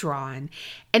Hannah had drawn,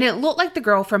 and it looked like the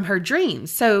girl from her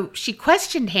dreams. So she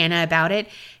questioned Hannah about it,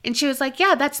 and she was like,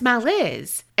 yeah, that's my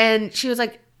Liz. And she was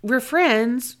like, we're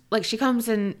friends. Like, she comes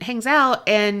and hangs out,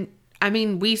 and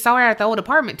we saw her at the old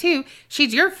apartment too.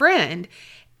 She's your friend.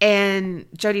 And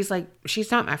Jodi's like, she's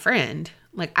not my friend.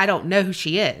 Like, I don't know who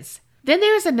she is. Then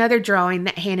there was another drawing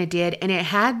that Hannah did, and it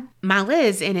had my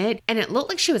Liz in it, and it looked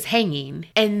like she was hanging.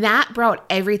 And that brought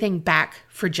everything back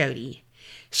for Jodi.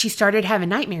 She started having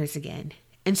nightmares again.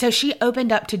 And so she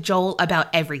opened up to Joel about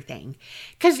everything.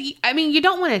 Because, you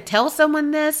don't want to tell someone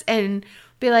this and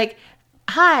be like,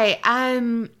 hi,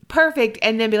 I'm perfect.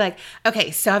 And then be like,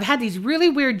 okay, so I've had these really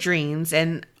weird dreams.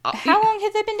 And how long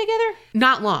had they been together?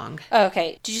 Not long. Oh,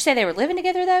 okay. Did you say they were living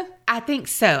together, though? I think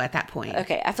so at that point.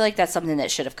 Okay. I feel like that's something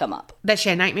that should have come up. That she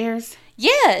had nightmares?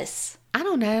 Yes. I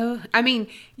don't know.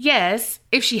 Yes,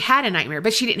 if she had a nightmare,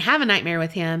 but she didn't have a nightmare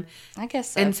with him. I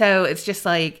guess so. And so it's just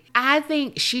like, I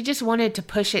think she just wanted to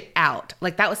push it out.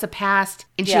 Like, that was the past,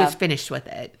 and she was finished with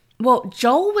it. Well,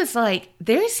 Joel was like,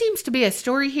 there seems to be a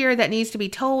story here that needs to be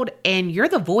told, and you're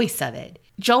the voice of it.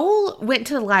 Joel went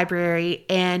to the library,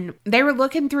 and they were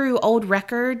looking through old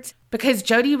records because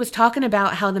Jodi was talking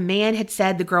about how the man had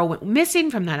said the girl went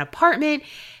missing from that apartment,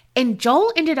 and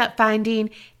Joel ended up finding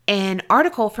an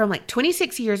article from like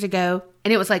 26 years ago,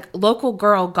 and it was like local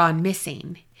girl gone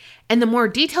missing. And the more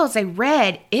details they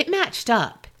read, it matched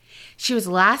up. She was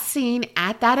last seen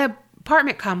at that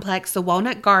apartment complex, the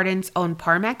Walnut Gardens on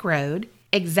Parmack Road,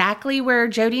 exactly where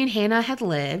Jodi and Hannah had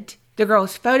lived. The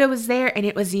girl's photo was there, and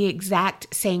it was the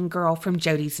exact same girl from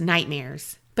Jodi's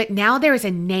nightmares. But now there is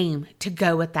a name to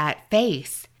go with that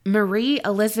face. Marie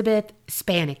Elizabeth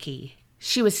Spanicki.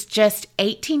 She was just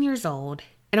 18 years old.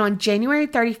 And on January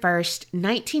 31st,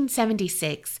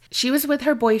 1976, she was with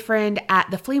her boyfriend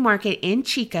at the flea market in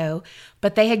Chico,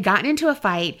 but they had gotten into a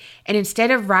fight, and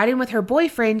instead of riding with her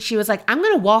boyfriend, she was like, I'm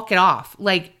going to walk it off.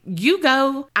 Like, you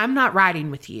go, I'm not riding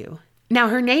with you. Now,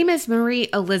 her name is Marie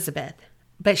Elizabeth,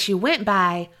 but she went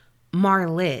by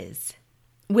Marliz,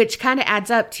 which kind of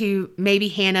adds up to maybe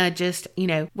Hannah just,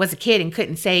 was a kid and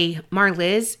couldn't say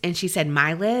Marliz, and she said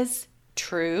My Liz.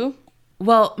 True.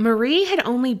 Well, Marie had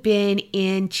only been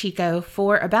in Chico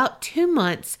for about 2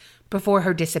 months before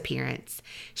her disappearance.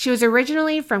 She was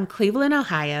originally from Cleveland,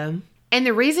 Ohio, and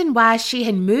the reason why she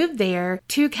had moved there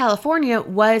to California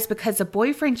was because the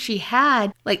boyfriend she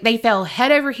had, they fell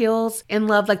head over heels in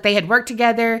love, they had worked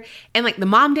together, and the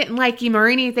mom didn't like him or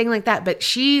anything like that, but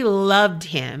she loved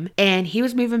him, and he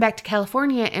was moving back to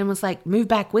California and was like, move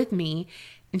back with me,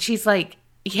 and she's like,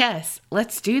 yes,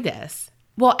 let's do this.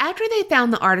 Well, after they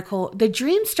found the article, the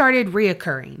dreams started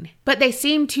reoccurring, but they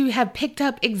seemed to have picked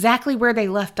up exactly where they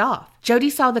left off. Jodi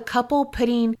saw the couple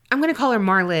putting, I'm going to call her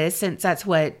Marliz since that's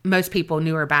what most people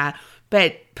knew her by,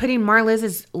 but putting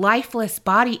Marliz's lifeless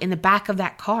body in the back of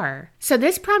that car. So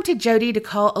this prompted Jodi to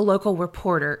call a local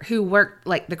reporter who worked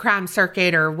the crime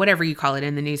circuit or whatever you call it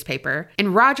in the newspaper.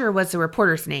 And Roger was the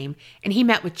reporter's name, and he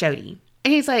met with Jodi.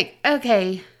 And he's like,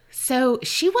 okay, so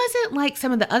she wasn't like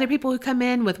some of the other people who come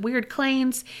in with weird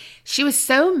claims. She was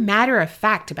so matter of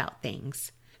fact about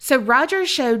things. So Roger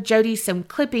showed Jodi some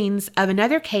clippings of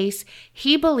another case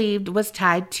he believed was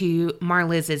tied to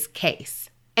Marliz's case.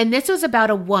 And this was about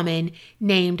a woman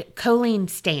named Colleen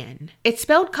Stan. It's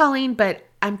spelled Colleen, but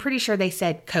I'm pretty sure they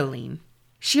said Colleen.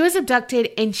 She was abducted,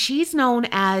 and she's known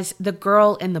as the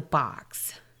girl in the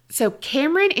box. So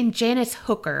Cameron and Janice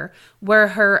Hooker were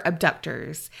her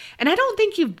abductors. And I don't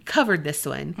think you've covered this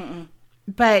one. Mm-mm.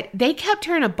 But they kept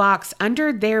her in a box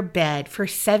under their bed for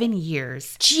 7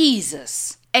 years.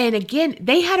 Jesus. And again,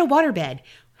 they had a waterbed.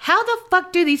 How the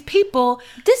fuck do these people...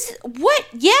 What?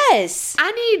 Yes.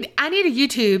 I need a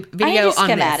YouTube video on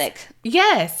schematic. This.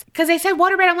 Yes. Because they said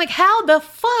waterbed. I'm like, how the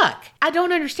fuck? I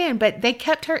don't understand. But they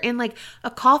kept her in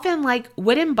a coffin,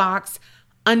 wooden box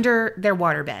under their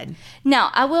waterbed.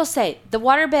 Now, I will say, the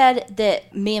waterbed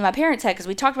that me and my parents had, because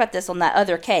we talked about this on that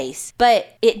other case,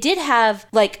 but it did have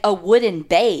a wooden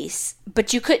base,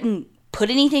 but you couldn't put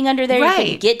anything under there. Right. You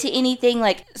couldn't get to anything.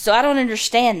 So I don't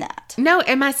understand that. No,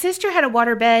 and my sister had a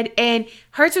waterbed, and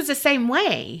hers was the same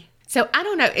way. So I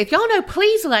don't know. If y'all know,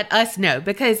 please let us know.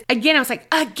 Because again, I was like,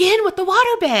 again with the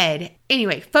waterbed.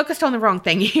 Anyway, focused on the wrong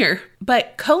thing here.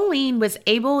 But Colleen was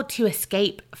able to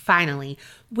escape finally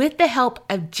with the help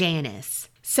of Janice.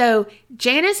 So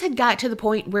Janice had got to the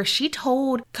point where she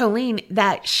told Colleen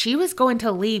that she was going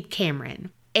to leave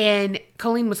Cameron. And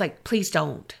Colleen was like, please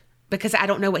don't. Because I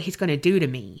don't know what he's going to do to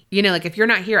me. If you're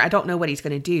not here, I don't know what he's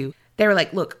going to do. They were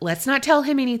like, look, let's not tell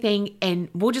him anything and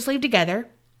we'll just leave together.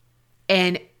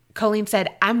 And Colleen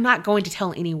said, I'm not going to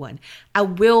tell anyone. I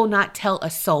will not tell a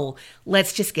soul.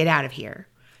 Let's just get out of here.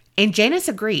 And Janice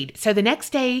agreed. So the next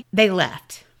day they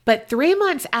left. But 3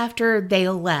 months after they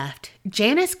left,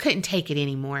 Janice couldn't take it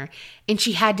anymore and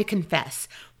she had to confess.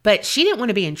 But she didn't want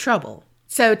to be in trouble.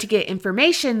 So to get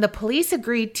information, the police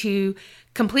agreed to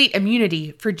complete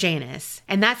immunity for Janice.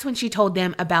 And that's when she told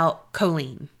them about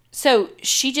Colleen. So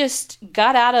she just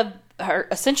got out of her,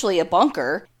 essentially a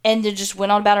bunker, and then just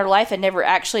went on about her life and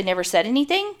never said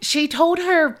anything? She told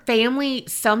her family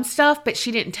some stuff, but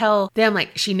she didn't tell them,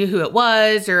 she knew who it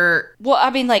was or... Well,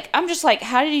 I mean, I'm just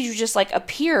how did you just,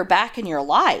 appear back in your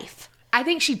life? I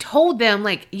think she told them,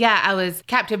 yeah, I was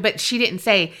captive, but she didn't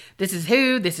say, this is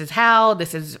who, this is how,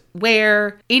 this is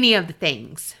where, any of the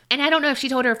things. And I don't know if she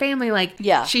told her family,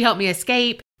 yeah, she helped me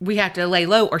escape, we have to lay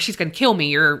low, or she's going to kill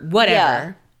me, or whatever.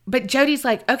 Yeah. But Jodi's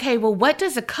like, okay, well, what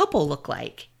does a couple look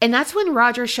like? And that's when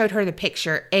Roger showed her the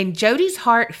picture, and Jodi's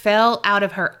heart fell out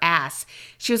of her ass.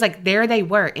 She was like, there they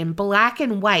were, in black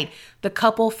and white, the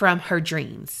couple from her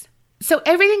dreams. So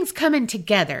everything's coming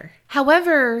together.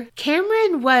 However,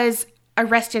 Cameron was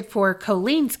arrested for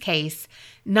Colleen's case,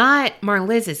 not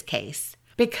Marliz's case,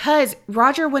 because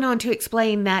Roger went on to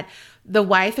explain that the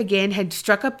wife, again, had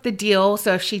struck up the deal.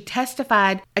 So if she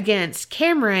testified against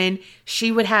Cameron,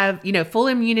 she would have, full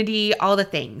immunity, all the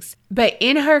things. But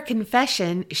in her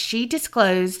confession, she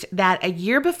disclosed that a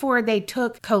year before they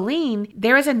took Colleen,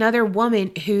 there was another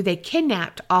woman who they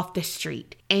kidnapped off the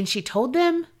street. And she told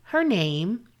them her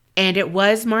name, and it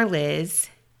was Marliz.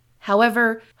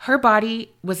 However, her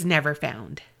body was never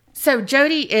found. So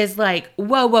Jodi is like,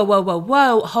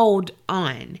 whoa, hold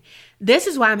on. This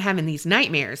is why I'm having these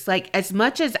nightmares. Like, as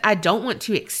much as I don't want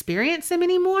to experience them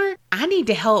anymore, I need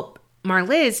to help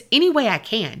Marliz any way I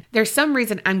can. There's some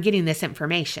reason I'm getting this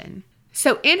information.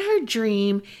 So in her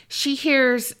dream, she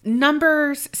hears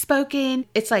numbers spoken.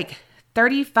 It's like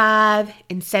 35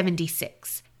 and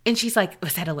 76. And she's like,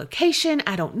 was that a location?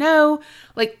 I don't know.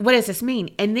 Like, what does this mean?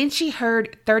 And then she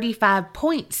heard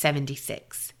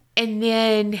 35.76. And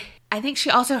then I think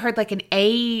she also heard like an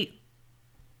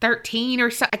A13 or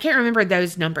so. I can't remember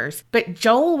those numbers. But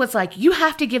Joel was like, you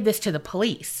have to give this to the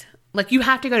police. Like, you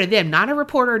have to go to them, not a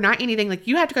reporter, not anything. Like,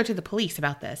 you have to go to the police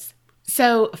about this.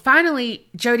 So finally,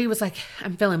 Jodi was like,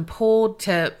 I'm feeling pulled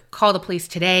to call the police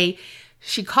today.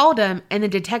 She called him, and the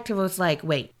detective was like,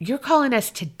 wait, you're calling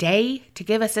us today to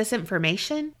give us this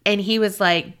information? And he was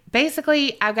like,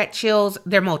 basically, I've got chills.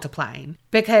 They're multiplying.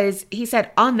 Because he said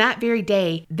on that very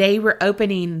day, they were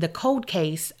opening the cold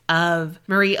case of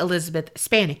Marie Elizabeth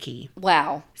Spanicky.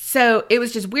 Wow. So it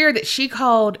was just weird that she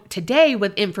called today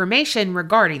with information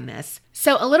regarding this.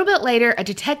 So a little bit later, a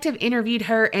detective interviewed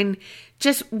her and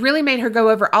just really made her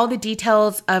go over all the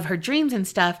details of her dreams and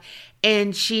stuff.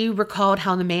 And she recalled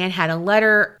how the man had a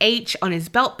letter H on his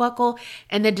belt buckle.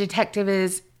 And the detective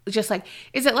is just like,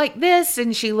 is it like this?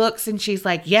 And she looks and she's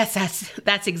like, yes,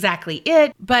 that's exactly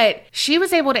it. But she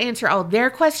was able to answer all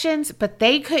their questions, but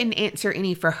they couldn't answer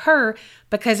any for her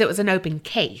because it was an open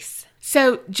case.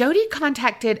 So Jodi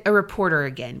contacted a reporter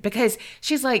again because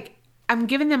she's like, I'm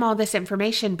giving them all this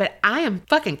information, but I am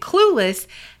fucking clueless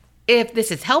if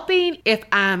this is helping, if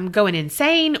I'm going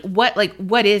insane,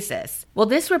 what is this? Well,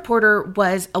 this reporter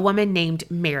was a woman named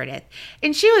Meredith,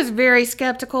 and she was very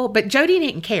skeptical, but Jodi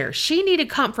didn't care. She needed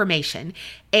confirmation,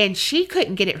 and she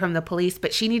couldn't get it from the police,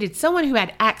 but she needed someone who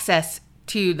had access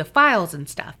to the files and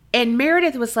stuff. And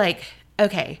Meredith was like,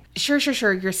 okay, sure,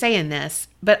 you're saying this,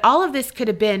 but all of this could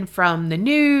have been from the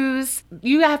news.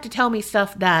 You have to tell me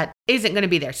stuff that isn't going to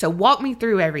be there. So walk me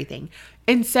through everything.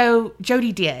 And so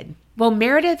Jodi did. Well,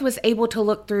 Meredith was able to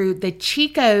look through the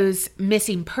Chico's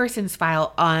missing persons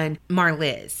file on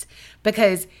Marliz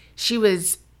because she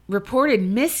was reported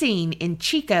missing in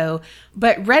Chico,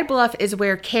 but Red Bluff is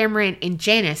where Cameron and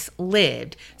Janice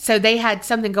lived. So they had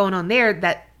something going on there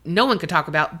that no one could talk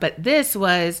about, but this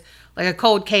was like a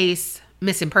cold case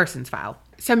missing persons file.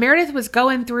 So Meredith was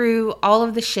going through all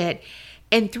of the shit,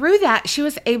 and through that, she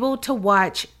was able to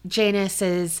watch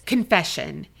Janice's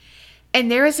confession. And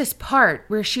there is this part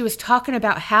where she was talking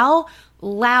about how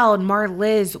loud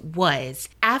Marliz was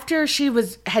after she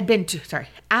had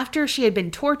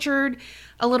been tortured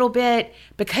a little bit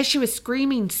because she was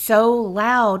screaming so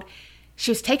loud.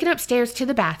 She was taken upstairs to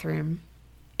the bathroom,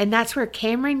 and that's where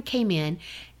Cameron came in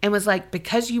and was like,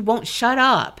 because you won't shut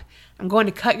up, I'm going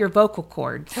to cut your vocal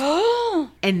cords.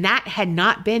 And that had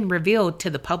not been revealed to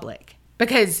the public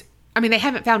because they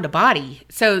haven't found a body.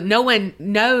 So no one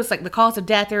knows like the cause of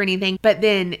death or anything. But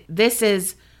then this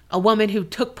is a woman who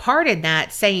took part in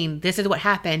that saying this is what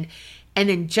happened. And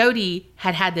then Jodi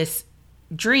had this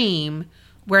dream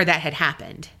where that had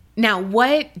happened. Now,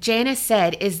 what Janice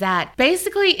said is that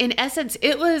basically, in essence,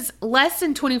 it was less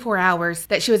than 24 hours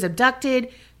that she was abducted,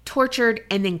 tortured,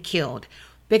 and then killed.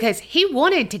 Because he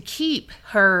wanted to keep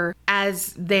her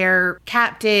as their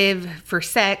captive for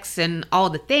sex and all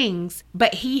the things,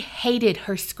 but he hated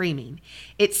her screaming.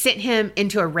 It sent him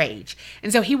into a rage.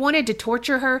 And so he wanted to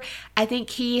torture her. I think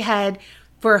he had,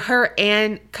 for her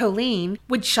and Colleen,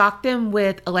 would shock them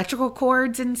with electrical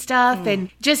cords and stuff and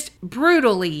just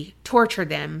brutally torture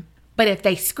them. But if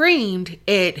they screamed,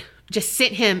 it just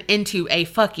sent him into a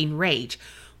fucking rage.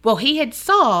 Well, he had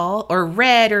saw or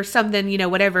read or something,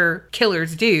 whatever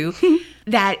killers do,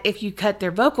 that if you cut their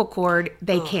vocal cord,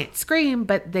 they can't scream,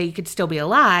 but they could still be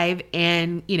alive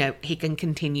and, he can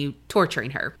continue torturing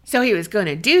her. So he was going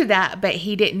to do that, but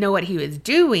he didn't know what he was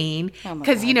doing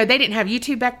because, they didn't have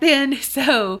YouTube back then.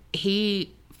 So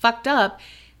he fucked up,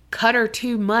 cut her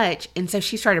too much. And so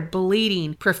she started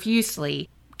bleeding profusely.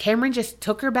 Cameron just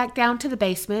took her back down to the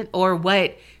basement, or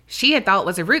what she had thought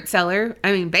was a root cellar.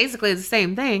 Basically the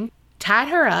same thing. Tied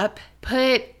her up,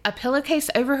 put a pillowcase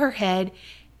over her head,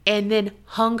 and then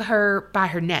hung her by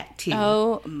her neck too.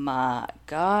 Oh my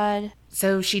God.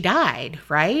 So she died,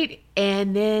 right?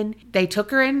 And then they took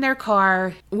her in their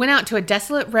car, went out to a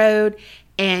desolate road,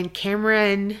 and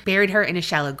Cameron buried her in a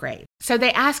shallow grave. So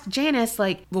they asked Janice,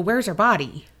 well, where's her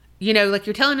body? you know, like,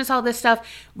 you're telling us all this stuff.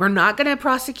 We're not going to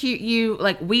prosecute you.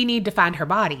 Like, we need to find her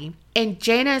body. And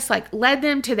Janice, like, led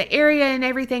them to the area and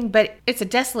everything, but it's a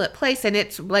desolate place, and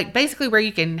it's, like, basically where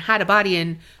you can hide a body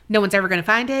and no one's ever going to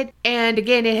find it. And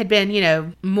again, it had been, you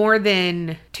know, more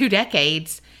than 2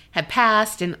 decades had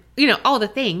passed and, you know, all the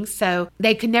things. So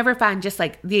they could never find just,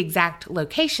 like, the exact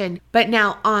location. But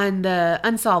now on the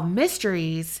Unsolved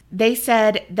Mysteries, they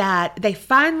said that they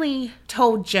finally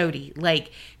told Jodi,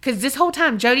 like, because this whole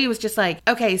time Jodi was just like,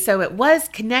 okay, so it was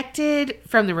connected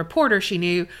from the reporter she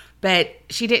knew, but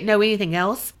she didn't know anything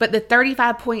else. But the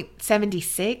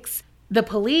 35.76, the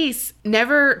police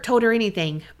never told her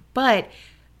anything, but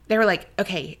they were like,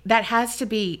 okay, that has to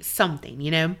be something,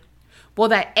 you know? Well,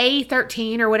 that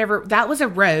A13 or whatever, that was a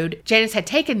road Janice had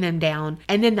taken them down.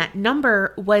 And then that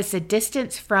number was the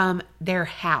distance from their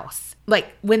house.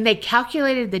 Like, when they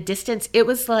calculated the distance, it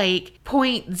was like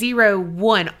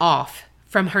 0.01 off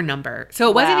from her number. So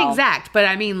it wasn't exact, but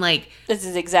I mean, like, this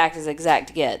is exact as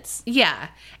exact gets. Yeah.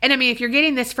 And I mean, if you're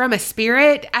getting this from a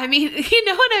spirit, I mean, you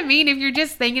know what I mean? If you're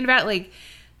just thinking about, like,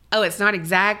 oh, it's not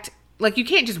exact, like, you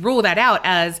can't just rule that out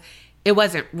as it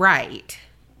wasn't right.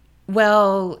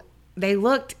 Well, they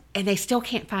looked and they still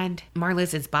can't find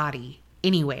Marliz's body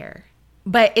anywhere.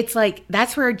 But it's like,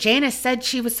 that's where Janice said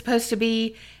she was supposed to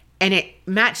be. And it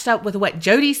matched up with what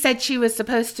Jodi said she was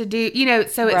supposed to do. You know,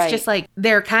 so it's just like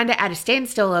they're kind of at a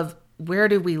standstill of where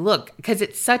do we look? Because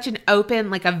it's such an open,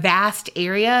 like a vast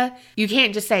area. You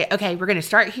can't just say, okay, we're going to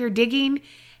start here digging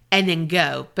and then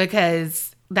go.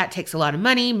 Because that takes a lot of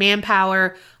money,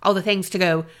 manpower, all the things to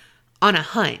go on a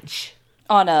hunch.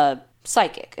 On a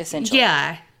psychic, essentially.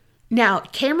 Yeah. Now,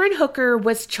 Cameron Hooker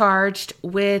was charged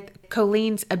with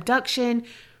Colleen's abduction,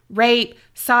 rape,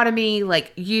 sodomy,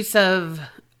 like use of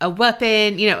a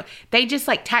weapon. You know, they just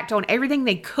like tacked on everything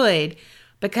they could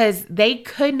because they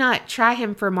could not try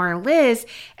him for Marliz,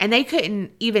 and they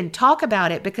couldn't even talk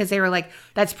about it because they were like,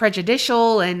 that's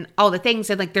prejudicial and all the things,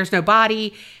 and like there's no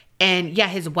body. And yeah,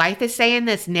 his wife is saying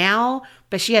this now,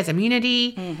 but she has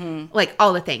immunity, like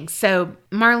all the things. So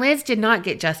Marliz did not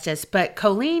get justice, but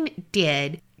Colleen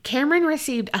did. Cameron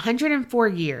received 104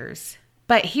 years,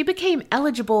 but he became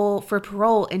eligible for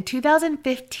parole in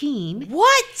 2015.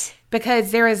 What? Because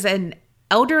there is an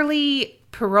elderly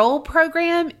parole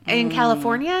program in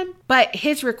California, but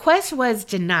his request was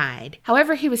denied.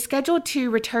 However, he was scheduled to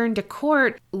return to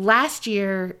court last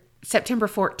year, September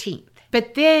 14th.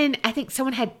 But then I think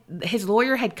his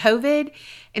lawyer had COVID,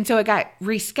 and so it got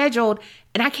rescheduled,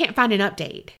 and I can't find an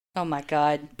update. Oh my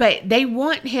God. But they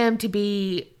want him to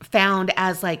be found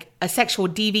as like a sexual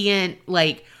deviant,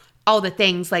 like all the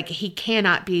things, like he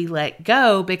cannot be let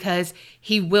go because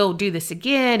he will do this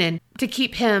again, and to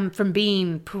keep him from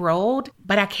being paroled.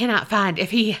 But I cannot find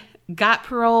if he got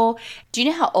parole. Do you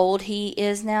know how old he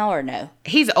is now or no?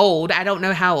 He's old. I don't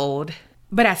know how old.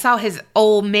 But I saw his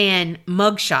old man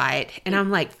mugshot, and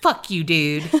I'm like, fuck you,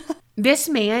 dude. This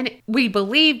man, we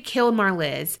believe, killed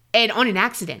Marliz, and on an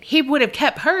accident. He would have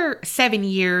kept her 7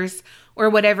 years or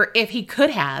whatever if he could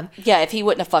have. Yeah, if he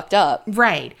wouldn't have fucked up.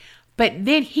 Right. But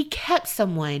then he kept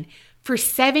someone for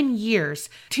 7 years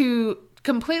to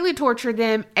completely torture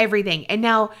them, everything. And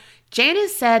now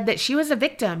Janice said that she was a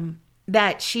victim,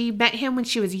 that she met him when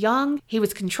she was young. He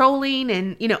was controlling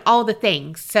and, you know, all the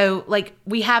things. So, like,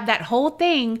 we have that whole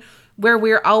thing where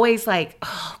we're always like,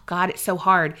 oh, God, it's so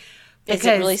hard. Is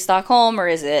it really Stockholm or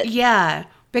is it? Yeah,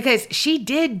 because she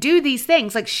did do these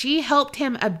things. Like, she helped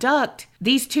him abduct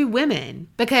these 2 women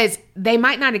because they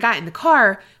might not have gotten in the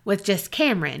car with just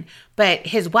Cameron. But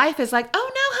his wife is like,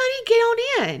 oh, no, honey,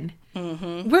 get on in.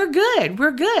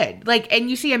 We're good. Like, and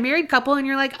you see a married couple and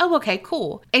you're like, oh, okay,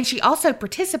 cool. And she also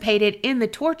participated in the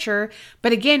torture.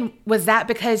 But again, was that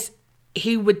because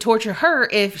he would torture her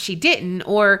if she didn't,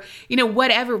 or, you know,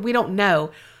 whatever? We don't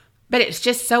know. But it's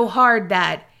just so hard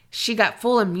that she got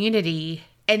full immunity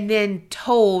and then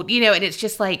told, you know, and it's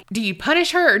just like, do you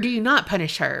punish her or do you not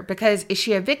punish her? Because is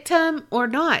she a victim or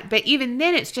not? But even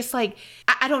then, it's just like,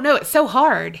 I don't know. It's so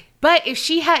hard. But if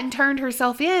she hadn't turned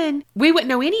herself in, we wouldn't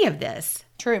know any of this.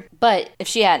 True. But if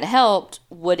she hadn't helped,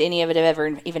 would any of it have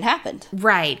ever even happened?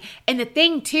 Right. And the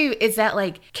thing, too, is that,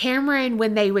 like, Cameron,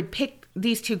 when they would pick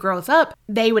these 2 girls up,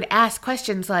 they would ask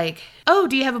questions like, oh,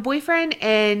 do you have a boyfriend?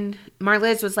 And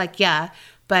Marliz was like, yeah,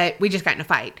 but we just got in a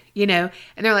fight, you know?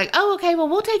 And they're like, oh, okay, well,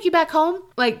 we'll take you back home.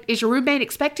 Like, is your roommate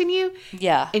expecting you?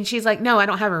 Yeah. And she's like, no, I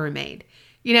don't have a roommate.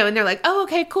 You know, and they're like, oh,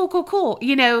 okay, cool.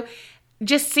 You know,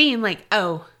 just seeing like,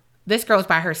 oh, this girl's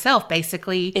by herself,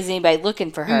 basically. Is anybody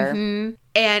looking for her? Mm-hmm.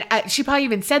 And she probably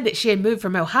even said that she had moved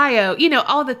from Ohio. You know,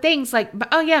 all the things like,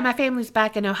 oh, yeah, my family's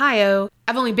back in Ohio.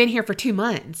 I've only been here for 2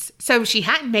 months. So she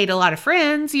hadn't made a lot of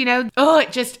friends, you know. Oh,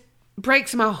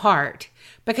 breaks my heart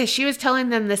because she was telling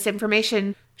them this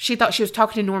information. She thought she was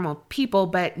talking to normal people,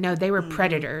 but no, they were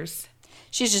predators.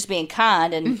 She's just being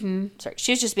kind and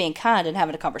she was just being kind and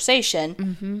having a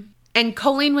conversation. And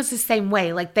Colleen was the same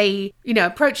way. Like they,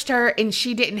 approached her and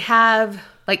she didn't have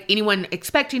like anyone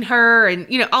expecting her and,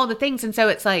 all the things. And so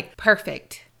it's like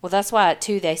perfect. Well, that's why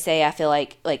too, they say, I feel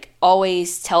like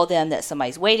always tell them that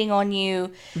somebody's waiting on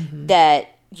you,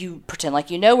 that you pretend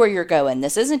like you know where you're going.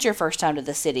 This isn't your first time to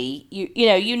the city.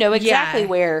 You know exactly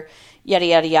where yada,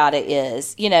 yada, yada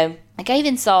is, Like I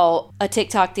even saw a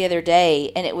TikTok the other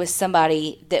day and it was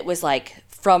somebody that was like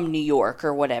from New York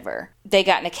or whatever. They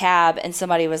got in a cab and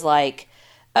somebody was like,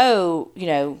 oh,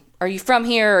 are you from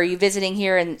here? Are you visiting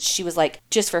here? And she was like,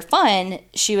 just for fun,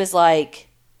 she was like,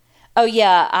 oh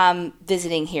yeah, I'm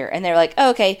visiting here. And they're like, oh,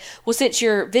 okay, well, since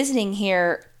you're visiting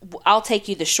here, I'll take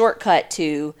you the shortcut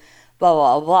to blah,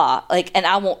 blah, blah. Like, and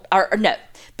I won't, or no,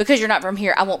 because you're not from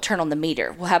here, I won't turn on the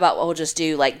meter. Well, how about we'll just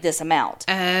do like this amount?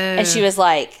 And she was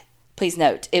like, please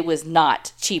note, it was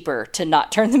not cheaper to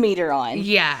not turn the meter on.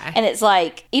 Yeah. And it's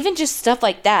like, even just stuff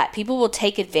like that, people will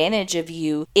take advantage of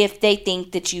you if they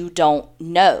think that you don't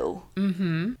know.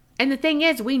 And the thing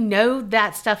is, we know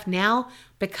that stuff now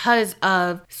because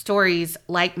of stories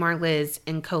like Marliz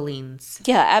and Colleen's.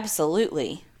 Yeah,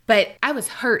 absolutely. But I was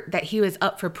hurt that he was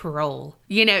up for parole.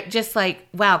 Just like,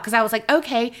 wow. Because I was like,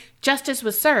 okay, justice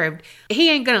was served. He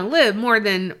ain't going to live more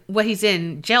than what he's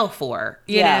in jail for.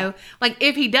 You know? Like,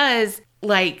 if he does,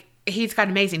 like, he's got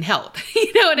amazing health.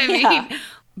 You know what I mean?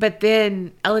 But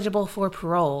then eligible for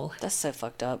parole. That's so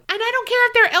fucked up. And I don't care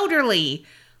if they're elderly.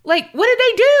 Like, what did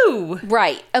they do?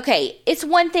 Right. Okay. It's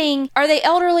one thing. Are they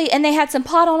elderly and they had some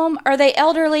pot on them? Are they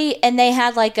elderly and they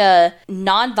had like a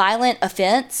non-violent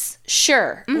offense?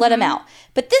 Sure. Let them out.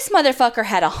 But this motherfucker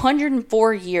had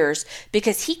 104 years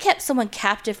because he kept someone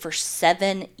captive for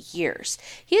 7 years.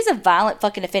 He is a violent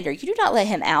fucking offender. You do not let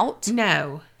him out.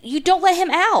 No. You don't let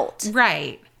him out.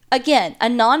 Right. Again, a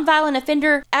non-violent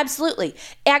offender, absolutely.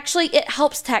 Actually, it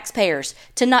helps taxpayers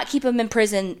to not keep them in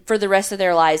prison for the rest of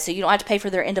their lives so you don't have to pay for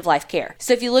their end-of-life care.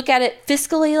 So if you look at it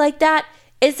fiscally like that,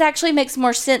 it actually makes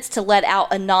more sense to let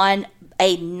out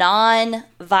a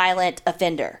non-violent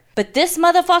offender. But this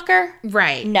motherfucker?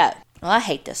 Right. No. Well, I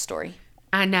hate this story.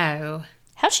 I know.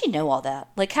 How'd she know all that?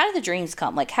 Like, how did the dreams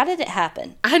come? Like, how did it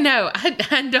happen? I know.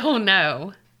 I don't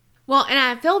know. Well, and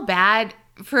I feel bad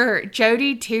for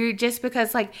Jodi too, just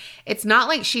because like it's not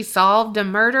like she solved a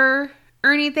murder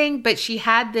or anything, but she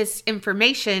had this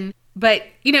information. But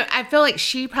I feel like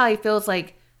she probably feels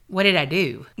like, what did I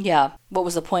do? Yeah. What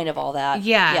was the point of all that?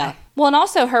 Yeah. Well, and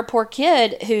also her poor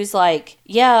kid who's like,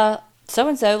 yeah,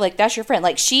 so-and-so, like that's your friend.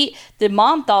 Like the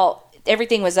mom thought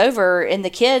everything was over and the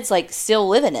kid's like still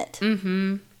living it.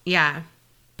 Yeah.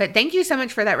 But thank you so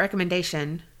much for that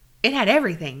recommendation. It had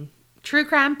everything. True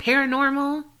crime,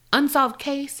 paranormal, unsolved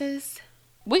cases.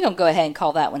 We're going to go ahead and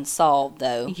call that one solved,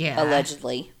 though. Yeah.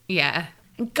 Allegedly. Yeah.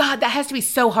 God, that has to be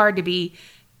so hard to be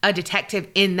a detective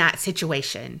in that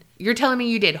situation. You're telling me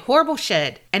you did horrible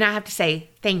shit, and I have to say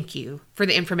thank you for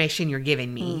the information you're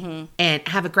giving me, and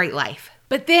have a great life.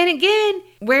 But then again,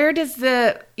 where does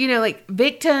the,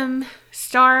 victim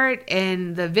start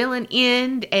and the villain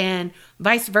end, and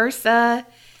vice versa?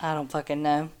 I don't fucking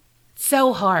know.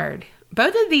 So hard.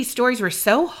 Both of these stories were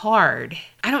so hard.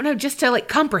 I don't know, just to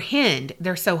comprehend,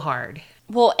 they're so hard.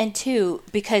 Well, and two,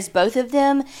 because both of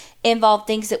them involve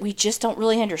things that we just don't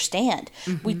really understand.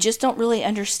 We just don't really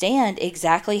understand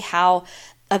exactly how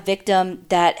a victim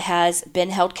that has been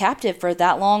held captive for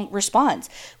that long responds.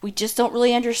 We just don't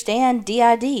really understand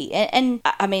DID. And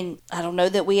I mean, I don't know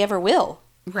that we ever will.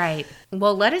 Right.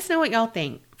 Well, let us know what y'all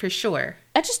think, for sure.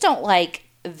 I just don't like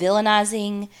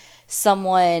villainizing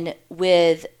someone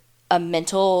with a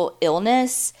mental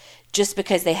illness just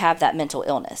because they have that mental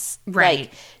illness. Right.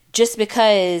 Like, just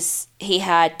because he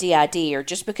had DID or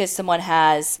just because someone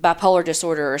has bipolar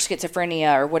disorder or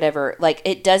schizophrenia or whatever, like,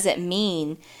 it doesn't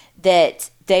mean that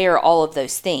they are all of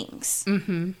those things.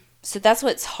 So that's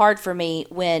what's hard for me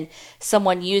when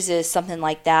someone uses something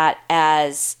like that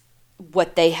as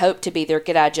what they hope to be their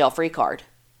get out of jail free card.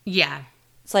 Yeah.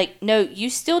 It's like, no, you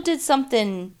still did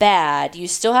something bad. You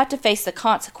still have to face the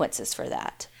consequences for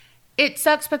that. It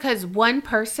sucks because one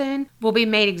person will be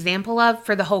made example of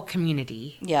for the whole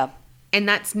community. Yeah. And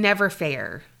that's never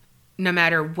fair, no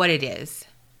matter what it is.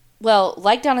 Well,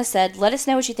 like Donna said, let us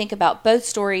know what you think about both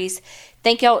stories.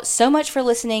 Thank y'all so much for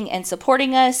listening and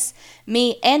supporting us,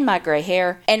 me and my gray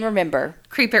hair. And remember,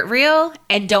 keep it real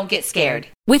and don't get scared.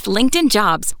 With LinkedIn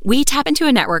Jobs, we tap into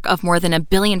a network of more than 1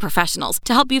 billion professionals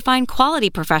to help you find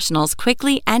quality professionals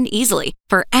quickly and easily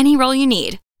for any role you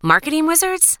need. Marketing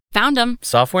wizards? Found them.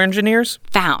 Software engineers?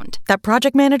 Found. That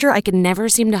project manager I could never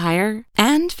seem to hire?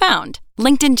 And found.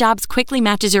 LinkedIn Jobs quickly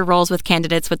matches your roles with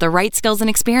candidates with the right skills and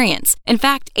experience. In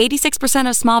fact, 86%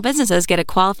 of small businesses get a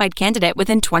qualified candidate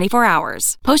within 24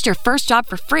 hours. Post your first job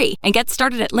for free and get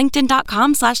started at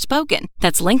linkedin.com/spoken.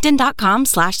 That's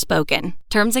linkedin.com/spoken.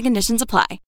 Terms and conditions apply.